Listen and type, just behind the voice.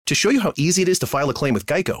To show you how easy it is to file a claim with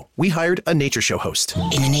Geico, we hired a nature show host.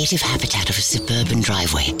 In the native habitat of a suburban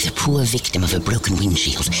driveway, the poor victim of a broken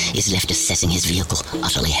windshield is left assessing his vehicle,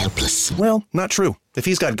 utterly helpless. Well, not true. If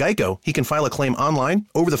he's got Geico, he can file a claim online,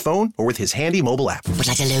 over the phone, or with his handy mobile app. But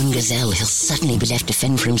like a lone gazelle, he'll suddenly be left to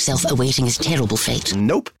fend for himself, awaiting his terrible fate.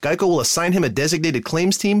 Nope. Geico will assign him a designated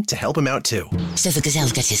claims team to help him out, too. So the gazelle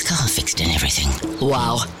gets his car fixed and everything.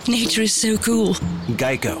 Wow, nature is so cool.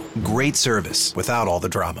 Geico. Great service without all the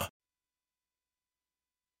drama.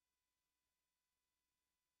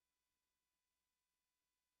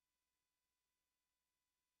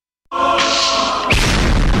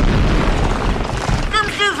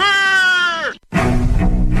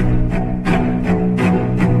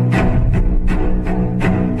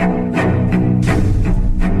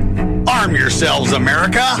 Arm yourselves,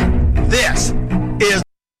 America. This is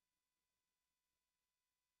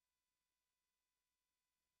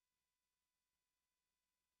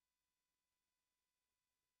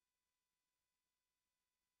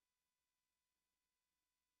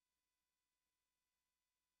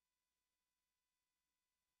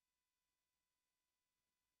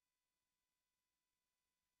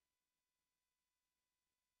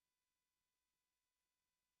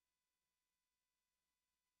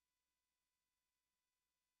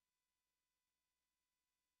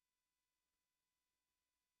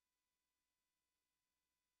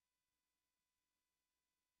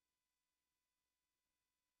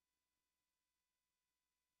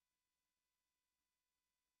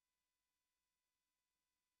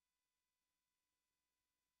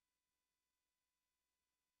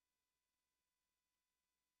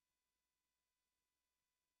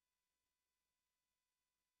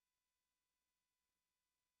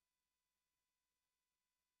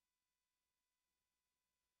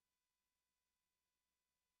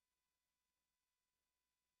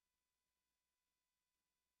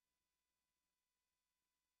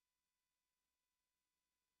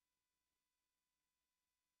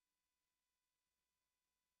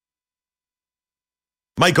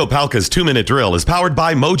Mike Opalka's 2-Minute Drill is powered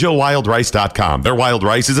by MojoWildRice.com. Their wild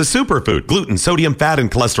rice is a superfood, gluten, sodium, fat,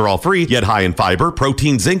 and cholesterol-free, yet high in fiber,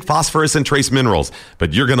 protein, zinc, phosphorus, and trace minerals.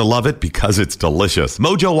 But you're going to love it because it's delicious.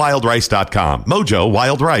 MojoWildRice.com.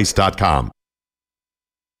 MojoWildRice.com.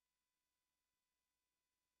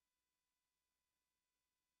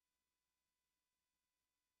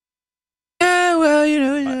 Yeah,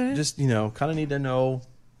 well, just, kind of need to know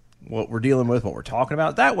what we're dealing with, what we're talking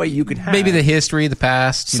about. That way you can have maybe the history, the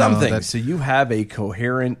past, something. So you have a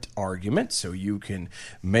coherent argument, so you can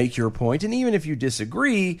make your point. And even if you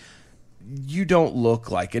disagree, you don't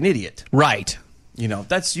look like an idiot. Right.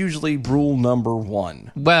 That's usually rule number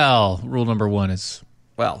one. Well, rule number one is...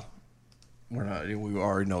 Well, we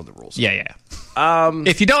already know the rules. Yeah.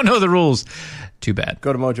 If you don't know the rules, too bad.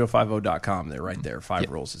 Go to mojo50.com. They're right there.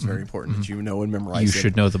 5 rules. It's very important that you know and memorize You it.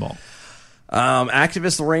 should know them all.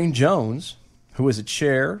 Activist Lorraine Jones, who is a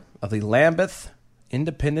chair of the Lambeth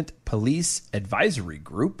Independent Police Advisory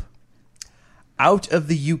Group, out of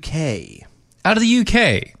the UK. Out of the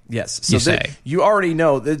UK? Yes. So you say. You already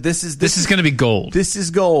know that this is going to be gold. This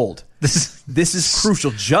is gold. This is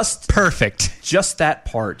crucial. Just perfect. Just that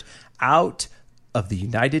part. Out of the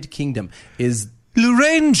United Kingdom is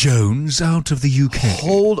Lorraine Jones out of the UK.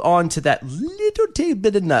 Hold on to that little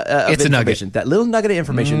bit of it's information. A nugget. That little nugget of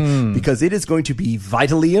information, because it is going to be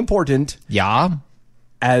vitally important. Yeah.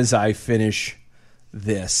 As I finish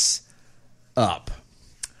this up.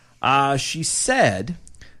 She said...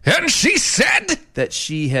 And she said... that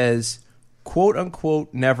she has, quote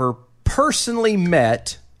unquote, never personally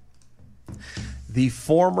met the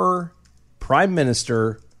former Prime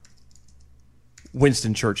Minister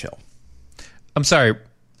Winston Churchill. I'm sorry,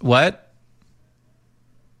 what?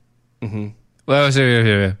 Mm-hmm. What?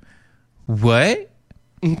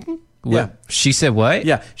 Mm-hmm. What? Yeah. She said what?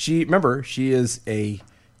 Yeah. She is a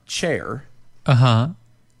chair. Uh-huh.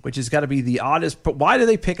 Which has got to be the oddest. But why do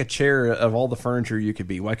they pick a chair of all the furniture you could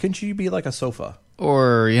be? Why couldn't you be like a sofa?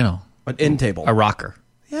 Or, an end table. A rocker.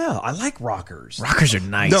 Yeah, I like rockers. Rockers are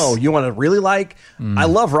nice. No, you want to really like... I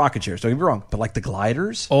love rocking chairs, don't get me wrong. But like the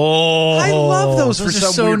gliders... Oh. I love those for are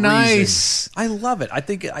some so weird nice. reason. I love it. I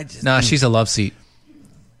think... she's a love seat.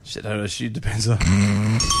 Shit, I don't know. She depends on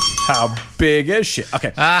how big is she.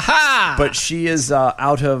 Okay. Aha! But she is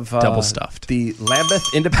out of... double stuffed. The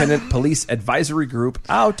Lambeth Independent Police Advisory Group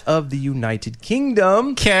out of the United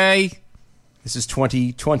Kingdom. Okay. This is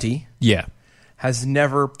 2020. Yeah. Has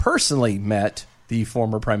never personally met the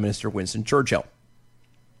former Prime Minister Winston Churchill.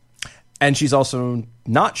 And she's also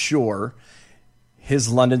not sure his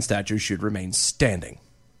London statue should remain standing.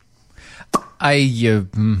 I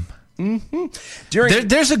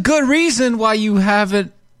There's a good reason why you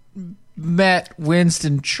haven't met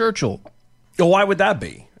Winston Churchill. Well, why would that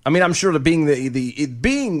be? I mean, I'm sure that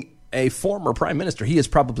being a former prime minister, he is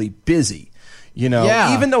probably busy.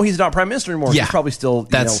 Yeah. Even though he's not prime minister anymore, he's probably still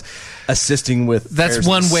assisting with. That's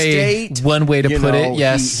one way. One way to put it.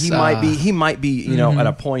 Yes, he might be. At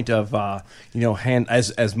a point of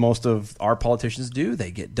as most of our politicians do,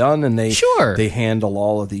 they get done and they handle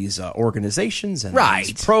all of these organizations and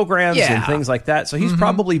these programs and things like that. So he's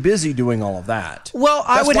probably busy doing all of that. Well,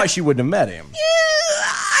 that's why she wouldn't have met him. Yeah,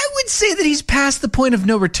 I would say that he's past the point of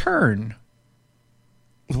no return.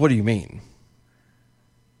 What do you mean?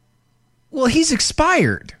 Well, he's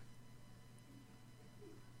expired.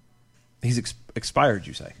 He's expired,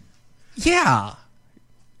 you say? Yeah.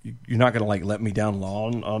 You're not going to let me down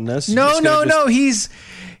on this? No.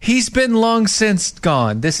 He's been long since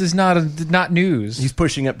gone. This is not news. He's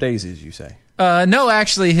pushing up daisies, you say? No,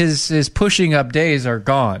 actually, his pushing up days are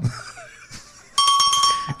gone.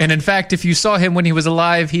 And in fact, if you saw him when he was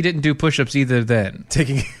alive, he didn't do push-ups either then.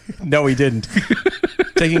 No, he didn't.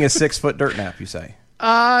 Taking a 6-foot dirt nap, you say?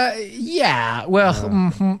 Yeah.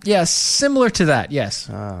 Well, yes, similar to that. Yes.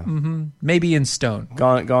 Maybe in stone.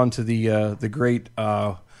 Gone to the great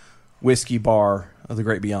whiskey bar of the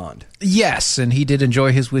Great Beyond. Yes, and he did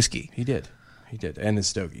enjoy his whiskey. He did, and his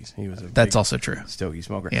stogies. He was that's also true. Stogie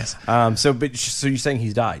smoker. Yes. So you're saying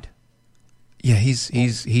he's died? Yeah,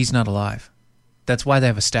 he's not alive. That's why they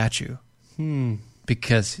have a statue.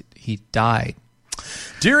 Because he died.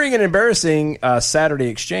 During an embarrassing Saturday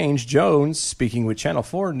exchange, Jones, speaking with Channel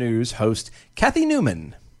 4 News host Kathy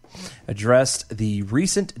Newman, addressed the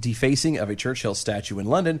recent defacing of a Churchill statue in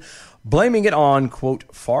London, blaming it on, quote,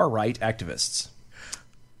 far-right activists.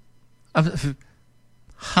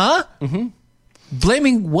 Huh? Mm-hmm.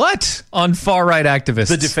 Blaming what on far-right activists?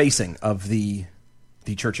 The defacing of the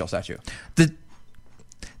Churchill statue. The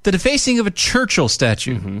defacing of a Churchill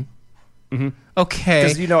statue. Mm-hmm. Mm-hmm. Okay.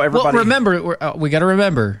 Because everybody. Well, remember, we got to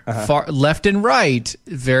remember, far left and right,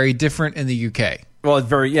 very different in the UK. Well, it's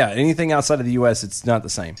anything outside of the US, it's not the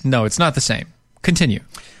same. No, it's not the same. Continue.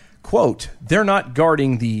 Quote, they're not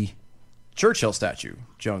guarding the Churchill statue,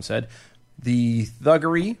 Jones said. The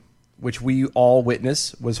thuggery, which we all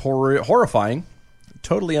witness, was horrifying,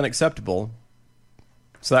 totally unacceptable.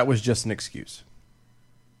 So that was just an excuse.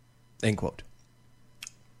 End quote.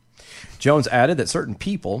 Jones added that certain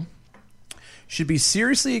people should be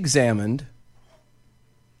seriously examined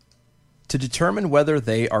to determine whether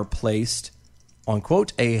they are placed on,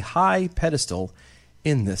 quote, a high pedestal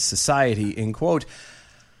in this society, end quote.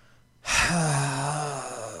 I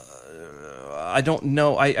don't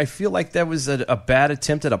know. I feel like that was a bad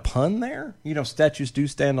attempt at a pun there. Statues do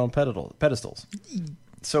stand on pedestals.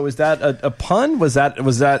 So is that a pun? Was that?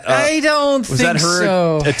 I don't think so. Was that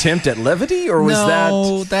her attempt at levity, or was that?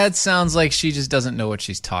 No, that sounds like she just doesn't know what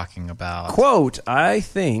she's talking about. Quote, I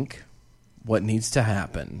think what needs to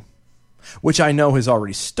happen, which I know has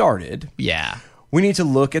already started. Yeah. We need to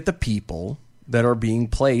look at the people that are being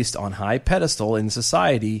placed on high pedestal in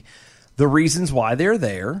society, the reasons why they're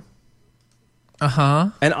there.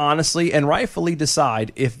 And honestly and rightfully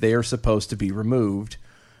decide if they're supposed to be removed,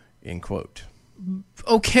 end quote.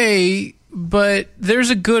 Okay, but there's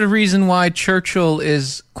a good reason why Churchill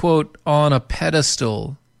is, quote, on a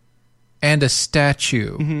pedestal and a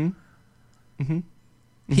statue.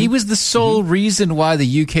 He was the sole reason why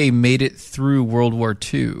the UK made it through World War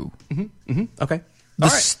II. Okay.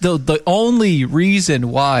 The only reason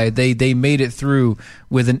why they made it through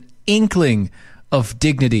with an inkling of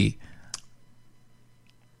dignity.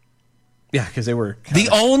 Yeah, because they were... The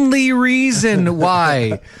only reason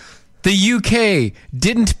why the UK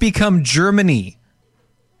didn't become Germany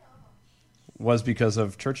was because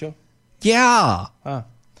of Churchill? Yeah.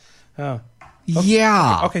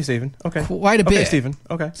 Yeah. Okay, Stephen. Okay. Quite a bit. Okay, Stephen.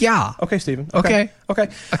 Okay. Yeah. Okay, Stephen. Okay.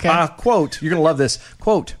 Quote, you're going to love this.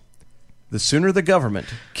 Quote, the sooner the government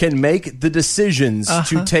can make the decisions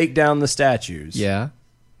to take down the statues,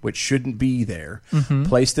 which shouldn't be there,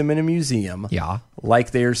 place them in a museum, like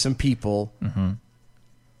there's some people...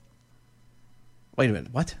 Wait a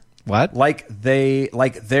minute, what? What? Like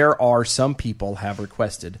there are some people have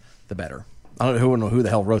requested, the better. I don't know who the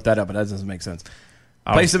hell wrote that up, but that doesn't make sense.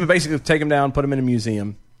 Place them, basically take them down, put them in a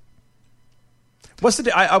museum. What's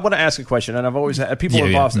the? I want to ask a question, and I've always had people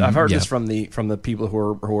involved. I've heard this from the people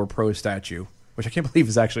who are pro statue, which I can't believe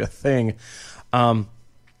is actually a thing.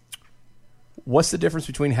 What's the difference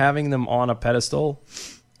between having them on a pedestal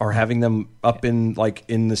or having them up in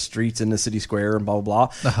the streets in the city square and blah blah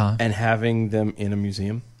blah, and having them in a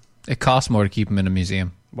museum? It costs more to keep them in a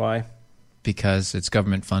museum. Why? Because it's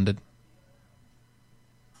government funded.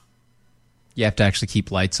 You have to actually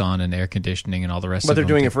keep lights on and air conditioning and all the rest. But of they're them.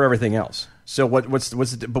 doing it for everything else. So what's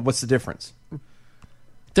the difference?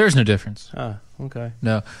 There's no difference. Ah, okay.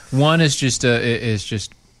 No, one is just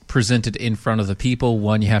presented in front of the people.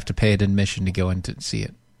 One you have to pay an admission to go in to see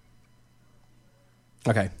it.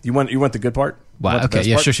 Okay. You want the good part? You Wow. want the Okay. best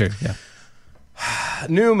Yeah. part? Sure. Yeah.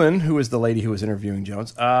 Newman, who was the lady who was interviewing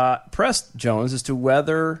Jones, pressed Jones as to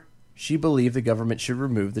whether she believed the government should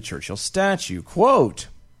remove the Churchill statue. Quote,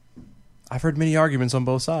 I've heard many arguments on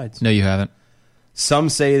both sides. No, you haven't. Some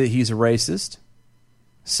say that he's a racist.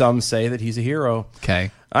 Some say that he's a hero. Okay.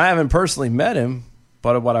 I haven't personally met him,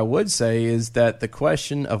 but what I would say is that the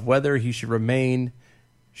question of whether he should remain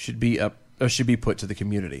should be put to the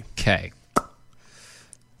community. Okay.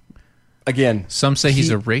 Again, Some say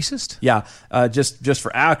he's a racist. yeah. Just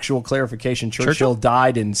for actual clarification, Churchill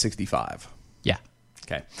died in 1965. Yeah.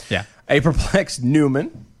 Okay. Yeah. A perplexed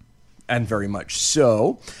Newman, and very much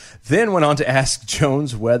so, then went on to ask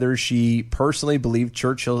Jones whether she personally believed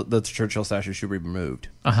the Churchill statue should be removed.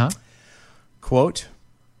 Quote,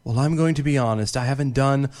 well, I'm going to be honest. I haven't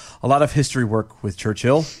done a lot of history work with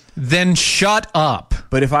Churchill, Then shut up.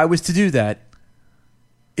 but if I was to do that,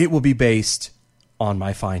 it will be based on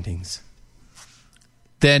my findings.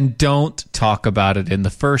 Then don't talk about it in the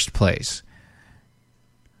first place.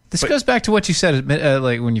 This goes back to what you said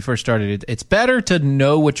like when you first started. It's better to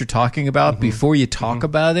know what you're talking about before you talk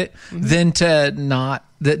about it than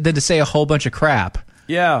to say a whole bunch of crap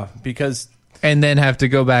Yeah, because, and then have to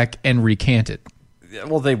go back and recant it.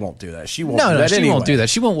 well, they won't do that. She won't No, do that she anyway. won't do that.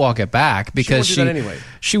 She won't walk it back because do that anyway.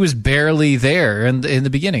 she was barely there in the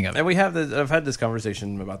beginning of it. And I've had this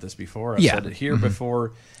conversation about this before. I've Yeah. said it here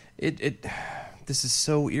before. This is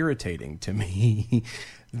so irritating to me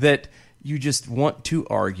that you just want to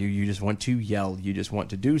argue, you just want to yell, you just want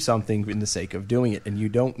to do something in the sake of doing it, and you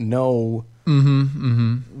don't know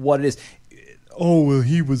what it is. Oh, well,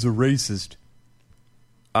 he was a racist.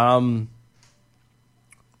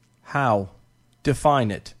 How?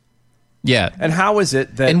 Define it. Yeah. And how is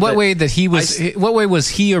it that... In what that way that he was? What way was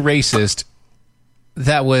he a racist?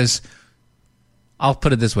 That was. I'll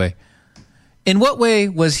put it this way. In what way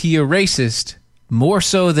was he a racist more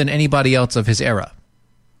so than anybody else of his era?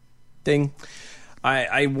 Ding.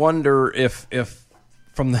 I wonder if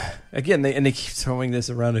from the again they keep throwing this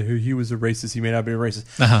around. He was a racist. He may not be a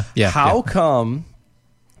racist. Yeah. How come?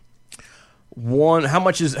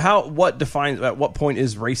 What defines at what point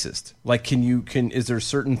is racist? Like, is there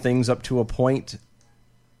certain things up to a point,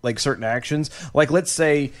 like certain actions? Like, let's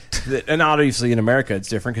say that, and obviously in America it's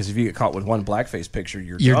different because if you get caught with one blackface picture,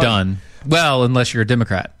 you're done. Well, unless you're a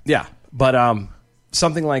Democrat. Yeah, but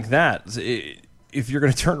something like that. If you're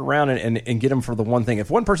going to turn around and get them for the one thing,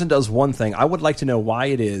 if one person does one thing, I would like to know why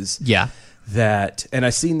it is. Yeah. That, and I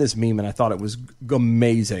seen this meme and I thought it was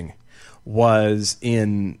amazing. Was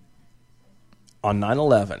on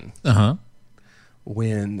 9/11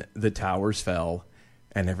 when the towers fell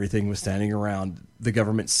and everything was standing around, the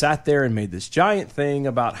government sat there and made this giant thing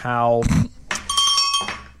about how,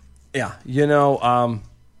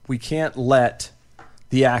 we can't let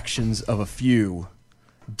the actions of a few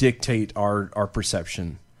dictate our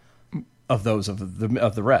perception of those of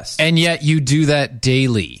the rest. And yet you do that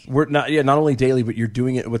daily. We're not only daily, but you're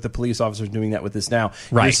doing it with the police officers doing that with us now.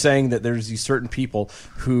 Right. You're saying that there's these certain people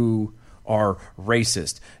who are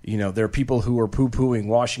racist. There are people who are poo-pooing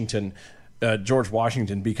George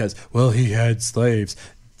Washington because, well, he had slaves.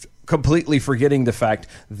 Completely forgetting the fact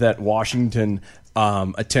that Washington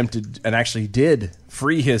attempted and actually did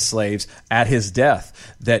free his slaves at his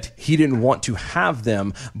death, that he didn't want to have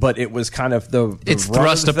them, but it was kind of it's run of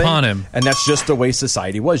thrust the thing. upon him. And that's just the way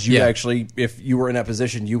society was. You Yeah. actually, if you were in that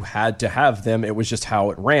position, you had to have them. It was just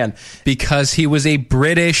how it ran. Because he was a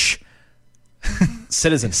British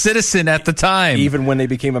citizen at the time. Even when they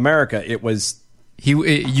became America, it was...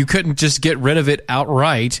 You couldn't just get rid of it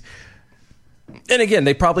outright. And again,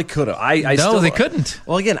 they probably could have. They couldn't.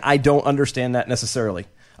 Well, again, I don't understand that necessarily.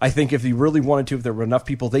 I think if they really wanted to, if there were enough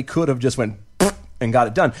people, they could have just went and got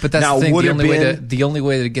it done. But that's now, the thing. would The only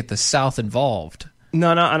way to get the South involved and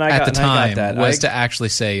I at got, the time I got that. was to actually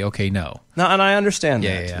say, okay, no. No, and I understand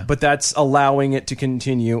that. Yeah. But that's allowing it to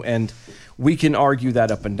continue, and we can argue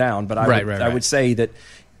that up and down. But I would say that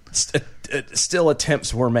still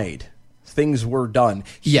attempts were made. Things were done.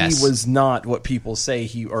 Yes. He was not what people say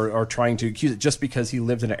he are trying to accuse it just because he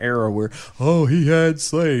lived in an era where, he had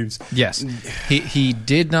slaves. Yes. He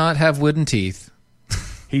did not have wooden teeth.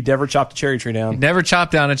 He never chopped a cherry tree down. Never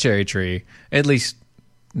chopped down a cherry tree. At least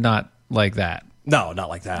not like that. No, not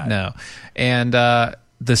like that. No. And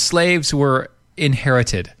the slaves were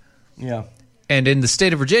inherited. Yeah. And in the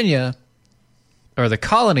state of Virginia, or the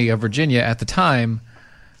colony of Virginia at the time,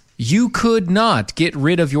 you could not get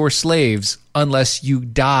rid of your slaves unless you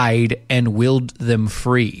died and willed them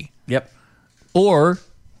free. Yep. Or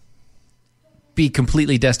be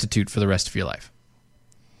completely destitute for the rest of your life.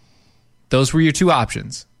 Those were your two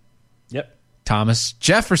options. Yep. Thomas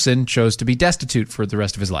Jefferson chose to be destitute for the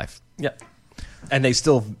rest of his life. Yep. And they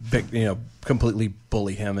still, completely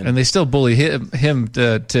bully him. And they still bully him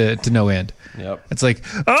to no end. Yep. It's like,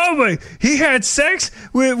 oh my, he had sex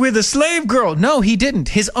with a slave girl. No, he didn't.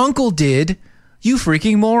 His uncle did. You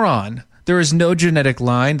freaking moron. There is no genetic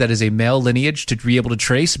line that is a male lineage to be able to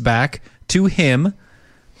trace back to him.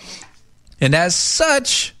 And as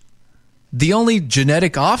such, the only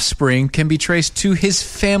genetic offspring can be traced to his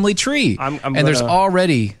family tree. There's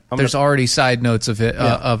already side notes of it,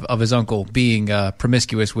 of his uncle being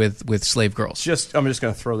promiscuous with slave girls. I'm just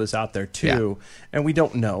going to throw this out there too, and we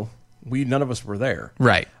don't know. None of us were there.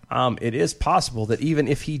 Right. It is possible that even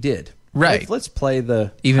if he did, right. Let's play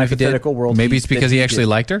the even hypothetical if he did, world. Maybe it's because he actually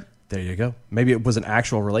liked her. There you go. Maybe it was an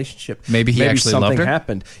actual relationship. Maybe he actually loved her. Something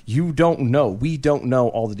happened. You don't know. We don't know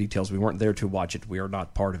all the details. We weren't there to watch it. We are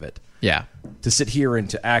not part of it. Yeah. To sit here and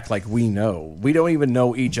to act like we know. We don't even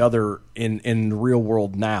know each other in the real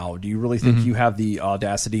world now. Do you really think you have the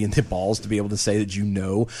audacity and the balls to be able to say that you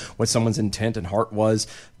know what someone's intent and heart was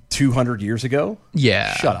 200 years ago?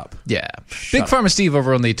 Yeah. Shut up. Yeah. Big Pharma Steve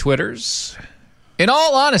over on the Twitters. In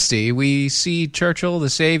all honesty, we see Churchill the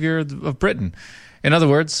savior of Britain. In other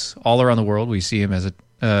words, all around the world, we see him as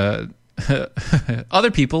a...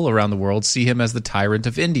 other people around the world see him as the tyrant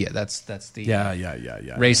of India. That's the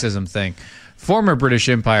racism thing. Former British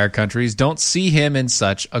Empire countries don't see him in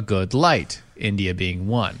such a good light, India being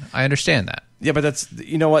one. I understand that. Yeah, but that's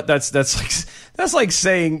like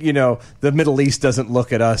saying, the Middle East doesn't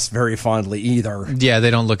look at us very fondly either. Yeah,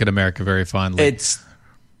 they don't look at America very fondly. It's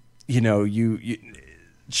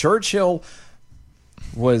Churchill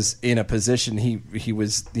was in a position, he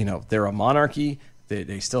was, they're a monarchy.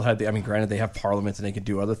 They still had granted they have parliament and they can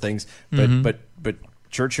do other things, but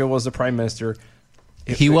Churchill was the prime minister.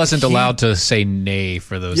 He wasn't allowed to say nay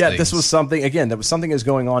for those things. Yeah, this was something, again, that was something that was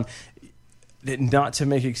going on, not to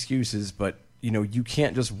make excuses, but you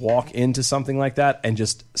can't just walk into something like that and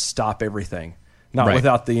just stop everything. Not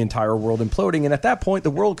without the entire world imploding. And at that point,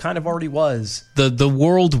 the world kind of already was. The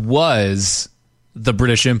world was the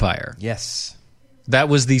British Empire. Yes. That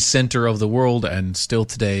was the center of the world, and still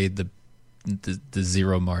today, the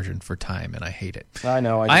zero margin for time, and I hate it. I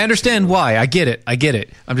know. I understand why. I get it.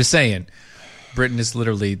 I'm just saying, Britain is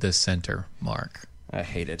literally the center mark. I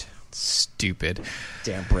hate it. Stupid.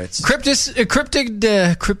 Damn Brits.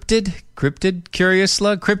 Cryptid curious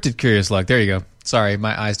slug. There you go. Sorry,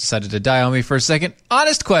 my eyes decided to die on me for a second.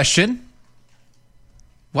 Honest question.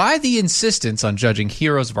 Why the insistence on judging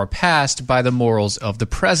heroes of our past by the morals of the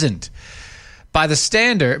present? By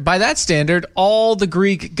that standard, all the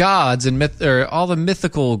Greek gods and all the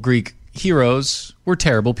mythical Greek heroes were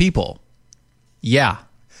terrible people. Yeah,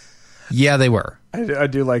 they were. I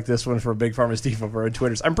do like this one for Big Pharma Steve over on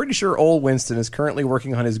Twitter. I'm pretty sure Ole Winston is currently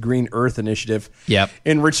working on his Green Earth initiative. Yep.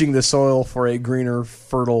 Enriching the soil for a greener,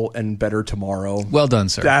 fertile, and better tomorrow. Well done,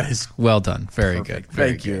 sir. That is well done. Very perfect. good. Very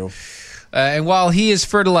Thank good. you. And while he is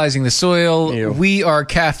fertilizing the soil, we are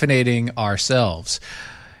caffeinating ourselves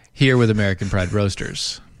here with American Pride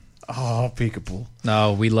Roasters. Oh, Peekapool.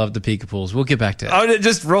 No, we love the Peekapools. We'll get back to it. Oh,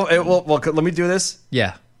 just roll. Well, let me do this.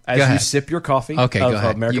 Yeah. As you sip your coffee of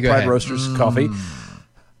American Pride Roasters coffee,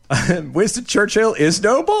 Winston Churchill is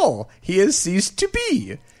no more. He has ceased to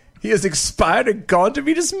be. He has expired and gone to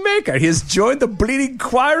meet his maker. He has joined the bleeding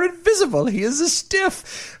choir invisible. He is a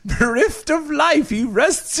stiff, bereft of life. He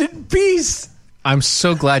rests in peace. I'm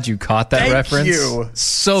so glad you caught that reference. Thank you.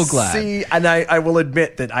 So glad. See, and I will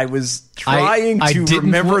admit that I was trying to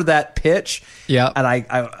remember that pitch. Yeah. And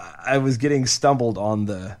I was getting stumbled on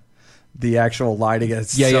the actual line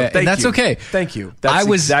against. Yeah, yeah. And that's okay. Thank you. I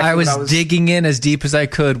was digging in as deep as I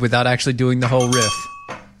could without actually doing the whole riff.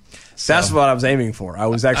 That's what I was aiming for. I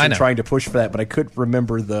was actually trying to push for that, but I couldn't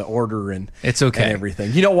remember the order and it's okay and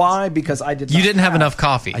everything. You know why? Because I didn't. You didn't have enough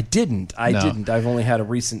coffee. I didn't. I've only had a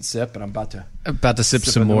recent sip, and I'm about to sip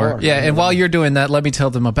some more. Yeah, and while you're doing that, let me tell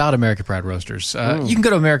them about American Pride Roasters. You can go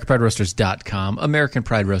to AmericanPrideRoasters.com.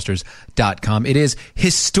 AmericanPrideRoasters.com. It is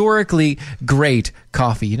historically great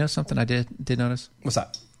coffee. You know something I did notice? What's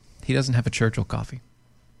that? He doesn't have a Churchill coffee.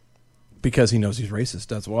 Because he knows he's racist.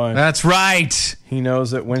 That's why. That's right. He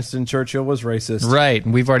knows that Winston Churchill was racist. Right.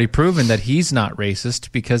 And we've already proven that he's not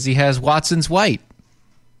racist because he has Watson's White.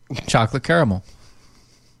 Chocolate caramel.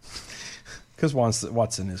 Because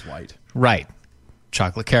Watson is white. Right.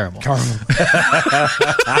 Chocolate caramel.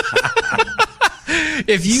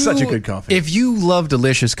 If you Such a good coffee. If you love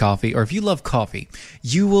delicious coffee, or if you love coffee,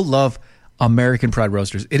 you will love American Pride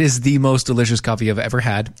Roasters. It is the most delicious coffee I've ever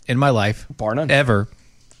had in my life, Bar none. ever.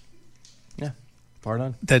 Yeah, bar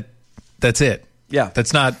none. That's it. Yeah,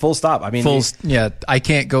 That's not full stop. I mean, I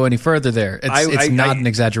can't go any further there. It's not an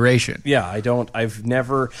exaggeration. Yeah, I don't. I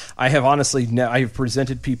have honestly. I have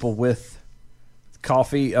presented people with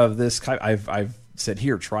coffee of this kind. I've said,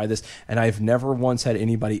 here, try this, and I've never once had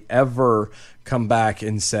anybody ever come back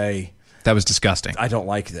and say, That was disgusting. I don't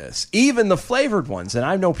like this. Even the flavored ones, and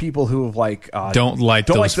I know people who have don't like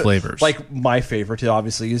those flavors. Like my favorite,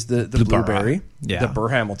 obviously, is the blueberry, the Burr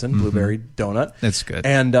Hamilton blueberry donut. That's good.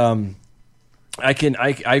 And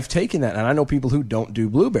I've taken that, and I know people who don't do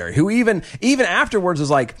blueberry, who even afterwards is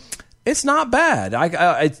like, it's not bad.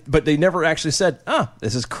 But they never actually said,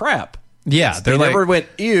 this is crap. Yeah, they never went,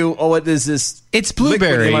 ew. Oh, what is this? It's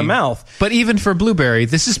blueberry in my mouth. But even for blueberry,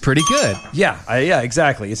 this is pretty good. Yeah,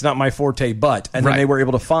 exactly. It's not my forte, but then they were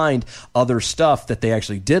able to find other stuff that they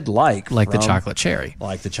actually did like the chocolate cherry,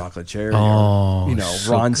 or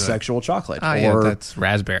so Ron's good. sexual chocolate. Oh, yeah, that's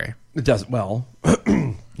raspberry. It does well.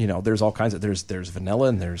 There's all kinds of there's vanilla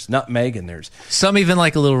and there's nutmeg and there's some even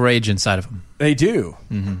like a little rage inside of them. They do.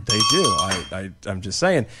 Mm-hmm. They do. I'm just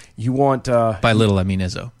saying. You want by little I mean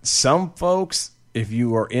Izzo. Some folks, if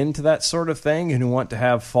you are into that sort of thing and who want to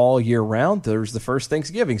have fall year round, there's the first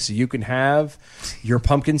Thanksgiving, so you can have your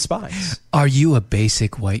pumpkin spice. Are you a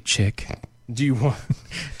basic white chick? Do you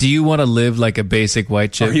want to live like a basic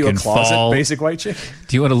white chick? Are you a and closet fall? Basic white chick?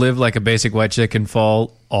 Do you want to live like a basic white chick and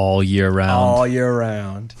fall all year round? All year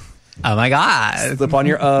round. Oh my God! Slip on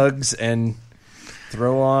your Uggs and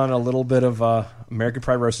throw on a little bit of American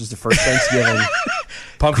Pride Roasters the first Thanksgiving.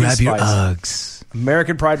 Pumpkin Grab spice. your Uggs.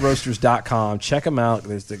 AmericanPrideRoasters.com. Check them out.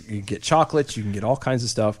 You can get chocolates. You can get all kinds of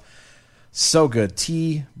stuff. So good.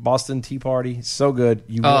 Boston Tea Party. So good.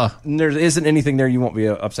 There isn't anything there you won't be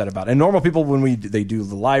upset about. And normal people, when they do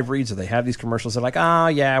the live reads or they have these commercials, they're like,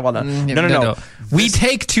 no. We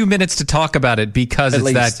take 2 minutes to talk about it because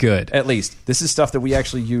it's that good. At least. This is stuff that we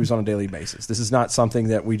actually use on a daily basis. This is not something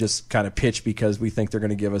that we just kind of pitch because we think they're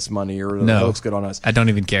going to give us money or it looks good on us. I don't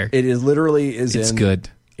even care. It is literally It's good.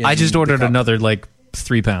 I just ordered another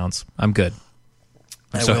 3 pounds. I'm good.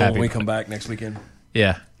 I'm so happy when we come back next weekend.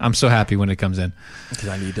 Yeah, I'm so happy when it comes in because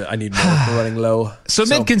I need more for running low. So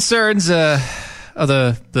amid concerns of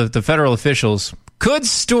the federal officials could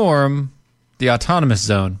storm the autonomous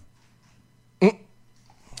zone.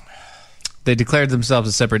 They declared themselves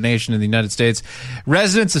a separate nation in the United States.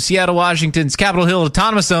 Residents of Seattle, Washington's Capitol Hill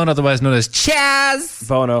Autonomous Zone, otherwise known as Chaz,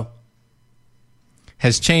 Bono,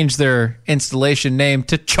 has changed their installation name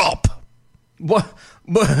to CHOP. What?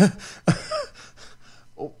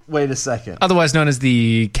 Wait a second. Otherwise known as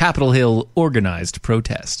the Capitol Hill Organized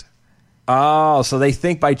Protest. Oh, so they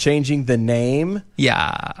think by changing the name?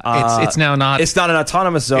 Yeah. It's now not... It's not an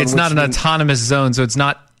autonomous zone. It's not an autonomous zone, so it's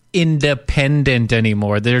not independent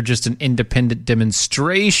anymore. They're just an independent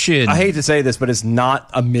demonstration. I hate to say this, but it's not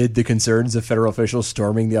amid the concerns of federal officials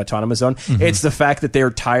storming the autonomous zone. Mm-hmm. It's the fact that they're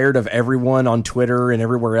tired of everyone on Twitter and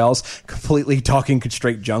everywhere else completely talking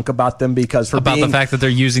straight junk about them because the fact that they're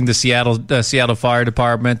using the Seattle Fire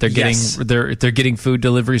Department. They're getting food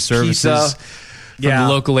delivery services from the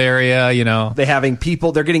local area. They're having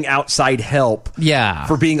people. They're getting outside help. Yeah.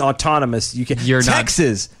 For being autonomous.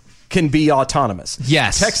 Texas can be autonomous.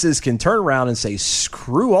 Yes. Texas can turn around and say,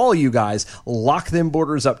 screw all you guys, lock them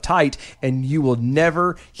borders up tight, and you will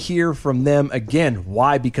never hear from them again.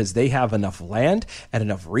 Why? Because they have enough land and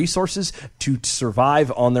enough resources to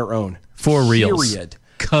survive on their own. For real. Period.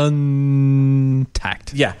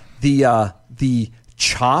 Contact. Yeah. The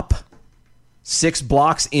CHOP 6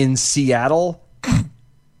 blocks in Seattle,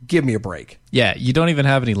 give me a break. Yeah, you don't even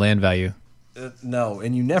have any land value. No,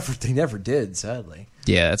 and they never did, sadly.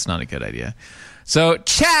 Yeah, that's not a good idea. So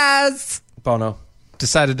Chaz Bono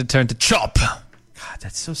decided to turn to CHOP. God,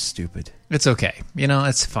 that's so stupid. It's okay.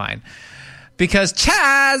 It's fine. Because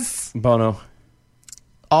Chaz Bono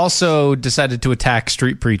also decided to attack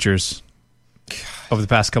street preachers over the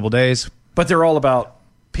past couple days. But they're all about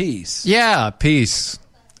peace. Yeah, peace.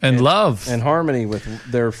 And love. And harmony with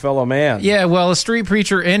their fellow man. Yeah, well, a street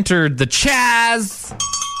preacher entered the Chaz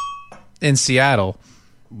in Seattle.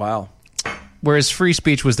 Wow. Where his free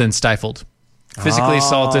speech was then stifled, physically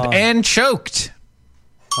assaulted, and choked.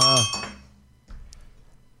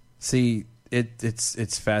 See,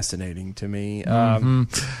 it's fascinating to me.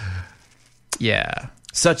 Yeah.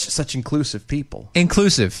 Such inclusive people.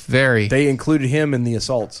 Inclusive, very. They included him in the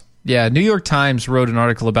assaults. Yeah, New York Times wrote an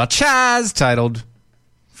article about Chaz titled,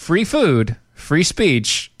 "Free Food, Free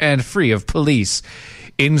Speech, and Free of Police."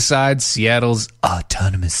 inside Seattle's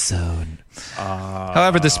autonomous zone.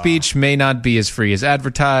 However, the speech may not be as free as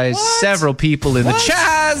advertised. Several people in the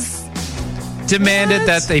Chaz demanded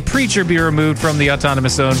that a preacher be removed from the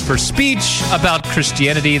autonomous zone for speech about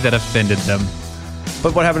Christianity that offended them.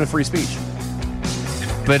 But what happened to free speech?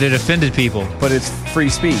 But it offended people. But it's free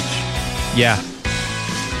speech. Yeah.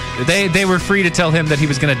 They were free to tell him that he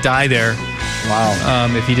was going to die there. Wow.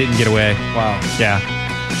 If he didn't get away. Wow. Yeah.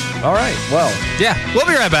 All right. Well. Yeah. We'll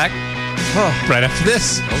be right back. Right after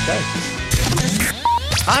this. Okay.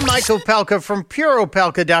 I'm Michael Pelka from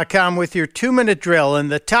PuroPelka.com with your 2-minute drill,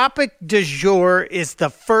 and the topic du jour is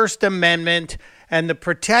the First Amendment and the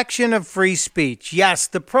protection of free speech. Yes,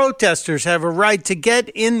 the protesters have a right to get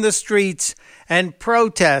in the streets and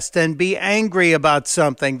protest and be angry about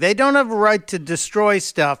something. They don't have a right to destroy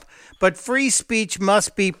stuff, but free speech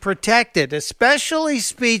must be protected, especially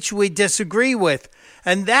speech we disagree with.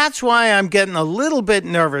 And that's why I'm getting a little bit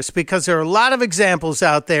nervous, because there are a lot of examples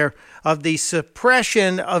out there of the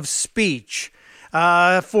suppression of speech.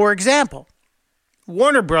 For example,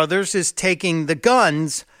 Warner Brothers is taking the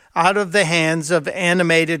guns out of the hands of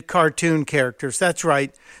animated cartoon characters. That's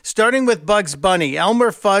right. Starting with Bugs Bunny, Elmer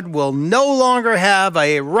Fudd will no longer have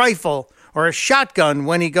a rifle or a shotgun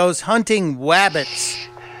when he goes hunting wabbits.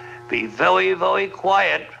 Be very, very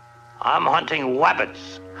quiet. I'm hunting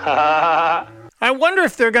wabbits. I wonder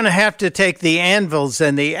if they're going to have to take the anvils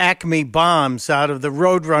and the Acme bombs out of the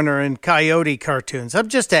Roadrunner and Coyote cartoons. I'm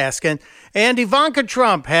just asking. And Ivanka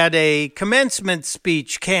Trump had a commencement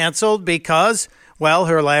speech canceled because, well,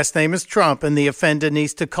 her last name is Trump, and the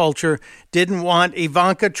Offendinista culture didn't want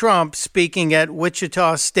Ivanka Trump speaking at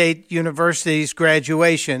Wichita State University's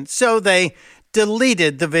graduation. So they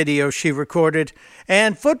deleted the video she recorded.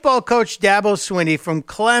 And football coach Dabo Swinney from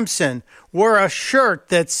Clemson wore a shirt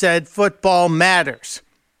that said "Football Matters."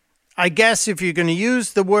 I guess if you're going to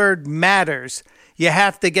use the word matters, you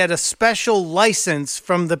have to get a special license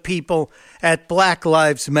from the people at Black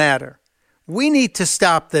Lives Matter. We need to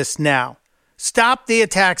stop this now. Stop the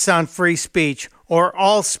attacks on free speech, or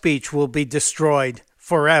all speech will be destroyed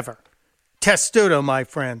forever. Testudo, my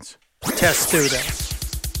friends. Testudo.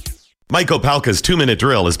 Mike Opalka's 2-minute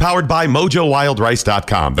drill is powered by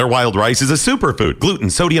MojoWildRice.com. Their wild rice is a superfood, gluten,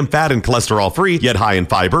 sodium, fat, and cholesterol-free, yet high in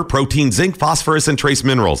fiber, protein, zinc, phosphorus, and trace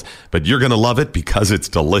minerals. But you're going to love it because it's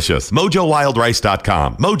delicious.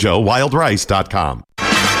 MojoWildRice.com. MojoWildRice.com.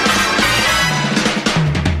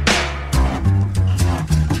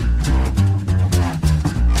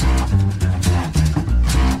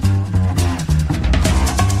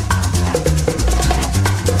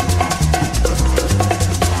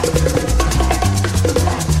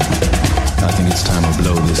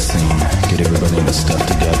 Stuff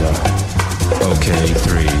together. Okay,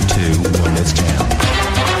 3, 2, 1, let's jam.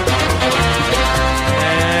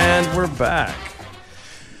 And we're back.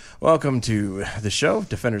 Welcome to the show,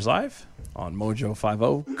 Defenders Live on Mojo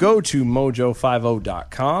 50. Go to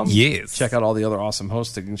mojo50.com. Yes. Check out all the other awesome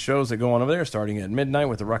hosting shows that go on over there, starting at midnight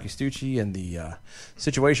with the Rocky Stucci and the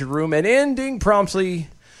Situation Room, and ending promptly,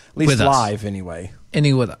 at least with live us. Anyway.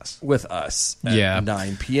 Ending with us. With us at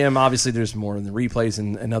 9 p.m. Obviously, there's more in the replays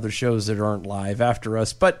and other shows that aren't live after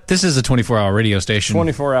us. But this is a 24-hour radio station.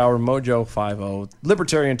 24-hour Mojo 50,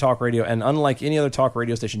 Libertarian Talk Radio, and unlike any other talk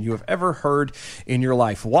radio station you have ever heard in your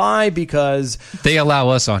life. Why? Because they allow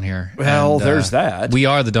us on here. Well, and, there's that. We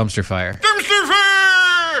are the dumpster fire. Dumpster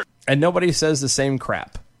fire! And nobody says the same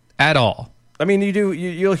crap. At all. I mean,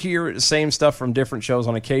 you'll hear the same stuff from different shows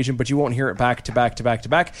on occasion, but you won't hear it back to back to back to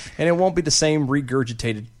back, and it won't be the same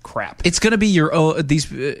regurgitated crap. It's going to be your own,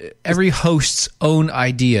 every host's own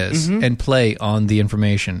ideas and play on the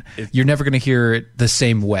information. You're never going to hear it the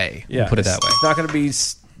same way. Yeah, we'll put it that way. It's not going to be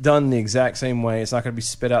done the exact same way. It's not going to be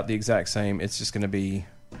spit out the exact same. It's just going to be...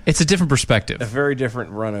 It's a different perspective. A very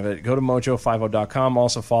different run of it. Go to mojo50.com.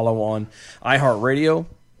 Also follow on iHeartRadio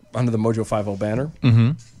under the Mojo 50 banner.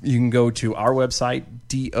 Mm-hmm. You can go to our website,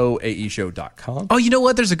 doaeshow.com. Oh, you know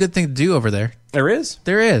what? There's a good thing to do over there. There is?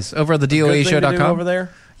 There is. Over at the doaeshow.com. Over there?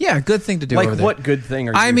 Yeah, good thing to do over there. Like what good thing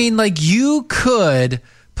are you... I mean, like you could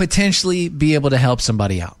potentially be able to help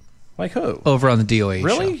somebody out. Like who? Over on the DOA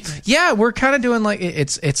Really? show. Yeah, we're kind of doing like,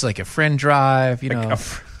 it's like a friend drive, you know.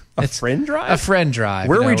 A friend drive? A friend drive.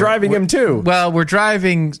 Where are we driving him to? Well, we're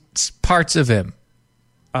driving parts of him.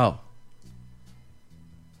 Oh.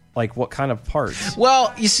 Like what kind of parts?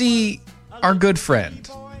 Well, you see, our good friend,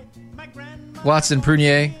 Watson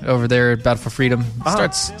Prunier, over there at Battle for Freedom,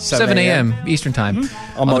 starts 7 a.m. Eastern Time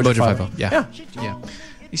on the Mojo 50. Yeah.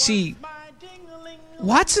 You see,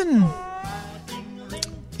 Watson,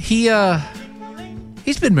 he's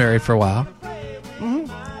been married for a while.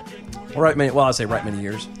 Right many. Well, I say right many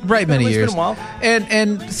years. Right many It's years. been a while.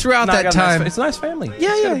 And throughout Not that got a time, nice, it's a nice family. Yeah, It's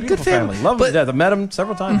got yeah, a good beautiful family. Love But- them to death. I met them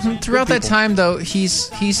several times. Good throughout that people. time, though, he's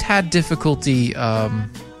had difficulty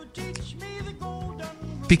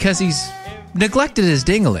because he's neglected his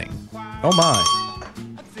dingling. Oh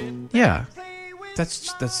my, Yeah,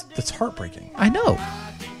 that's heartbreaking. I know.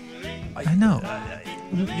 I know.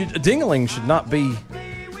 A dingling should not be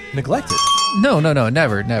neglected. No,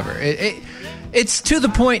 never. It's to the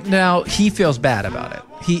point now he feels bad about it.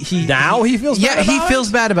 He feels bad about he it?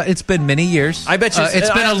 feels bad about it. It's been many years. I bet you it's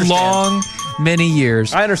I been a understand. long many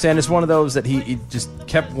years. I understand. It's one of those that he just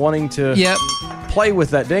kept wanting to Yep. play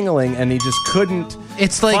with that dingling, and he just couldn't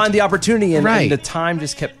It's like- find the opportunity, and Right. the time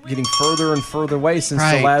just kept getting further and further away since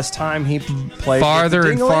Right. the last time he played Farther with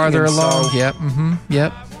the and dingling, farther along. So, Yep.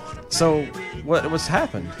 Yep. so what's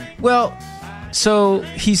happened? Well, so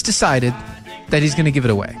he's decided that he's going to give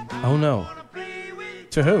it away. Oh no.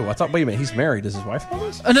 To who? I thought. Wait a minute. He's married. Does his wife know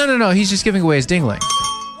this? No. He's just giving away his dingling.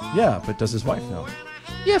 Yeah, but does his wife know?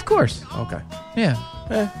 Yeah, of course. Okay. Yeah.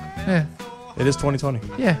 Yeah. It is 2020.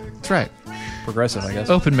 Yeah. That's right. Progressive, I guess.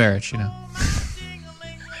 Open marriage, you know.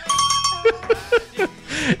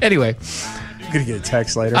 Anyway, I'm gonna get a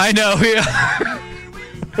text later. I know. Yeah.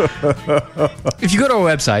 If you go to our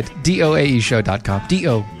website, doaeshow.com,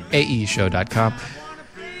 doaeshow.com,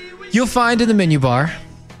 you'll find in the menu bar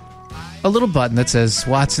a little button that says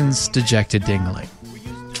Watson's Dejected Dingling.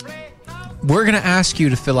 We're going to ask you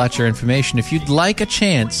to fill out your information if you'd like a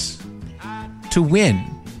chance to win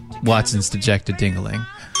Watson's Dejected Dingling.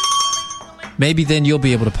 Maybe then you'll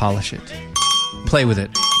be able to polish it, play with it,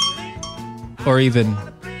 or even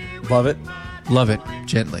Love it. love it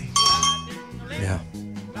gently. Yeah.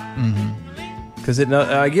 Because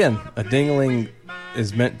again, a dingling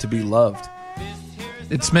is meant to be loved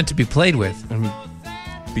It's meant to be played with. and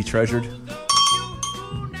be treasured,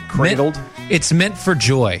 cradled. It's meant for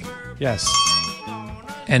joy. Yes.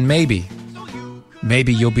 And maybe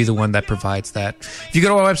you'll be the one that provides that. If you go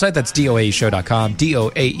to our website, that's doaeshow.com,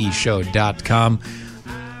 doaeshow.com.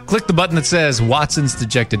 Click the button that says Watson's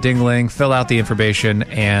Dejected Dingling, fill out the information,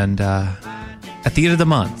 and at the end of the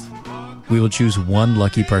month, we will choose one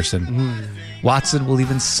lucky person. Watson will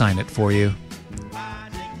even sign it for you.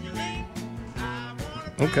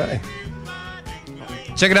 Okay.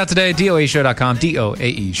 Check it out today, doaeshow.com,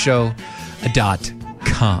 doaeshow.com.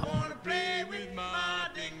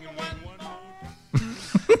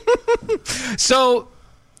 So,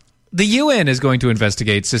 the UN is going to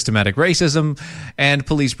investigate systematic racism and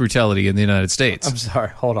police brutality in the United States. I'm sorry.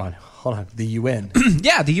 Hold on. The UN,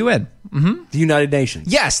 Yeah, the UN. the United Nations,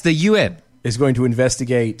 Yes, the UN. is going to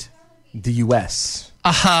investigate the U.S.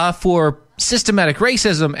 For systematic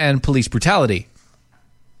racism and police brutality.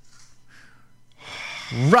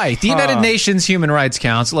 Right. The United Nations Human Rights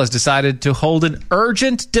Council has decided to hold an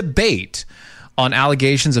urgent debate on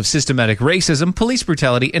allegations of systematic racism, police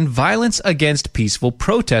brutality, and violence against peaceful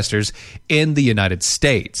protesters in the United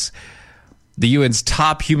States. The UN's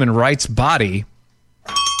top human rights body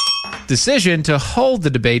decision to hold the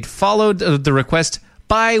debate followed the request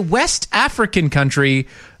by West African country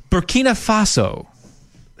Burkina Faso.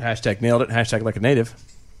 Hashtag nailed it. Hashtag like a native.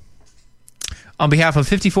 On behalf of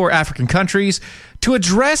 54 African countries to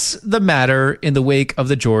address the matter in the wake of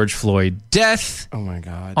the George Floyd death Oh my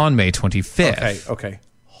God. on May 25th. Okay.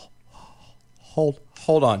 Hold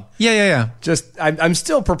on. Yeah. Just I'm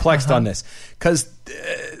still perplexed on this because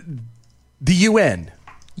the UN,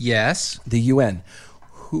 Yes.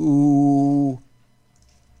 who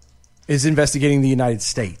is investigating the United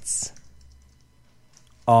States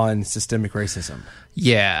on systemic racism.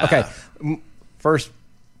 Yeah. Okay, first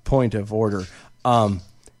point of order. The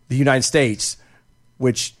United States,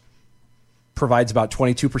 which provides about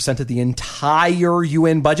 22% of the entire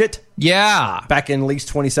UN budget, Yeah. back in at least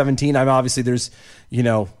 2017. Obviously there's,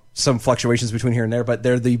 some fluctuations between here and there, but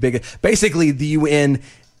they're the biggest. Basically, the UN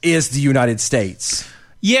is the United States.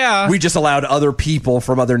 Yeah. We just allowed other people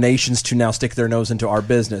from other nations to now stick their nose into our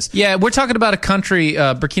business. Yeah, we're talking about a country,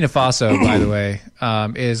 Burkina Faso, by the way,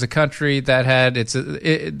 is a country that had its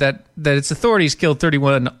authorities killed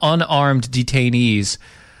 31 unarmed detainees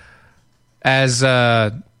as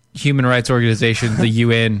human rights organization, the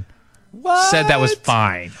UN, said that was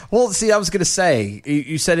fine. Well, see, I was going to say,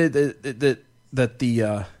 you said that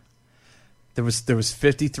the there was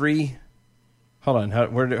 53. Hold on,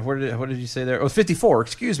 what did you say there? Oh, 54.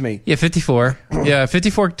 Excuse me. Yeah, 54. Yeah,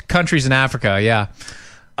 54 countries in Africa. Yeah.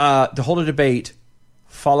 To hold a debate,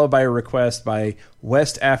 followed by a request by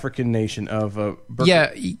West African nation of Yeah.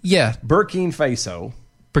 Burkina Faso.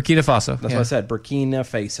 Burkina Faso. That's what I said. Burkina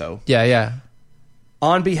Faso. Yeah.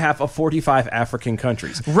 on behalf of 45 African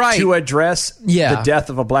countries, Right. to address Yeah. the death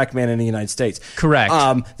of a black man in the United States. Correct.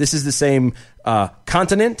 This is the same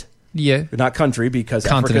continent. Yeah. Not country, because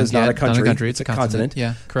Africa Continent, is not yeah, a country. not a country, it's a continent.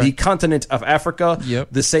 Yeah, correct. The continent of Africa, Yep.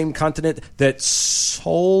 the same continent that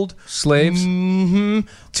sold Slaves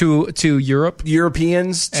to Europe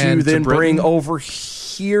Europeans to And to then Britain. bring over here.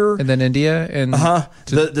 and then India and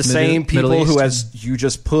The same people who, as you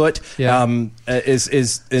just put, Yeah. is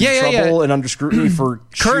in Yeah, yeah, trouble yeah. and under scrutiny for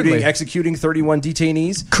Currently. executing 31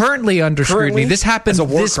 detainees. currently under scrutiny. Currently? This happened As a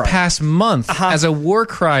war this crime. past month as a war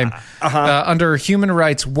crime under Human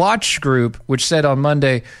Rights Watch Group, which said on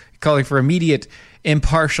Monday, calling for immediate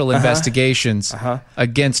impartial investigations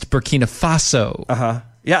against Burkina Faso.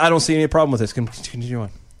 Yeah, I don't see any problem with this. Continue on.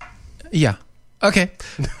 Yeah. Okay.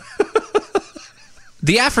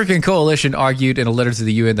 The African Coalition argued in a letter to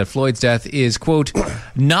the UN that Floyd's death is, quote,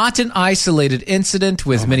 not an isolated incident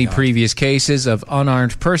with many previous cases of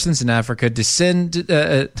unarmed persons in Africa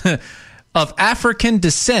of African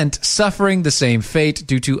descent suffering the same fate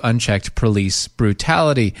due to unchecked police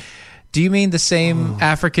brutality. Do you mean the same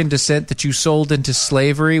African descent that you sold into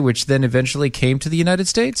slavery, which then eventually came to the United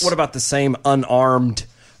States? What about the same unarmed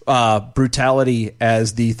brutality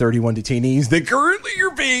as the 31 detainees that currently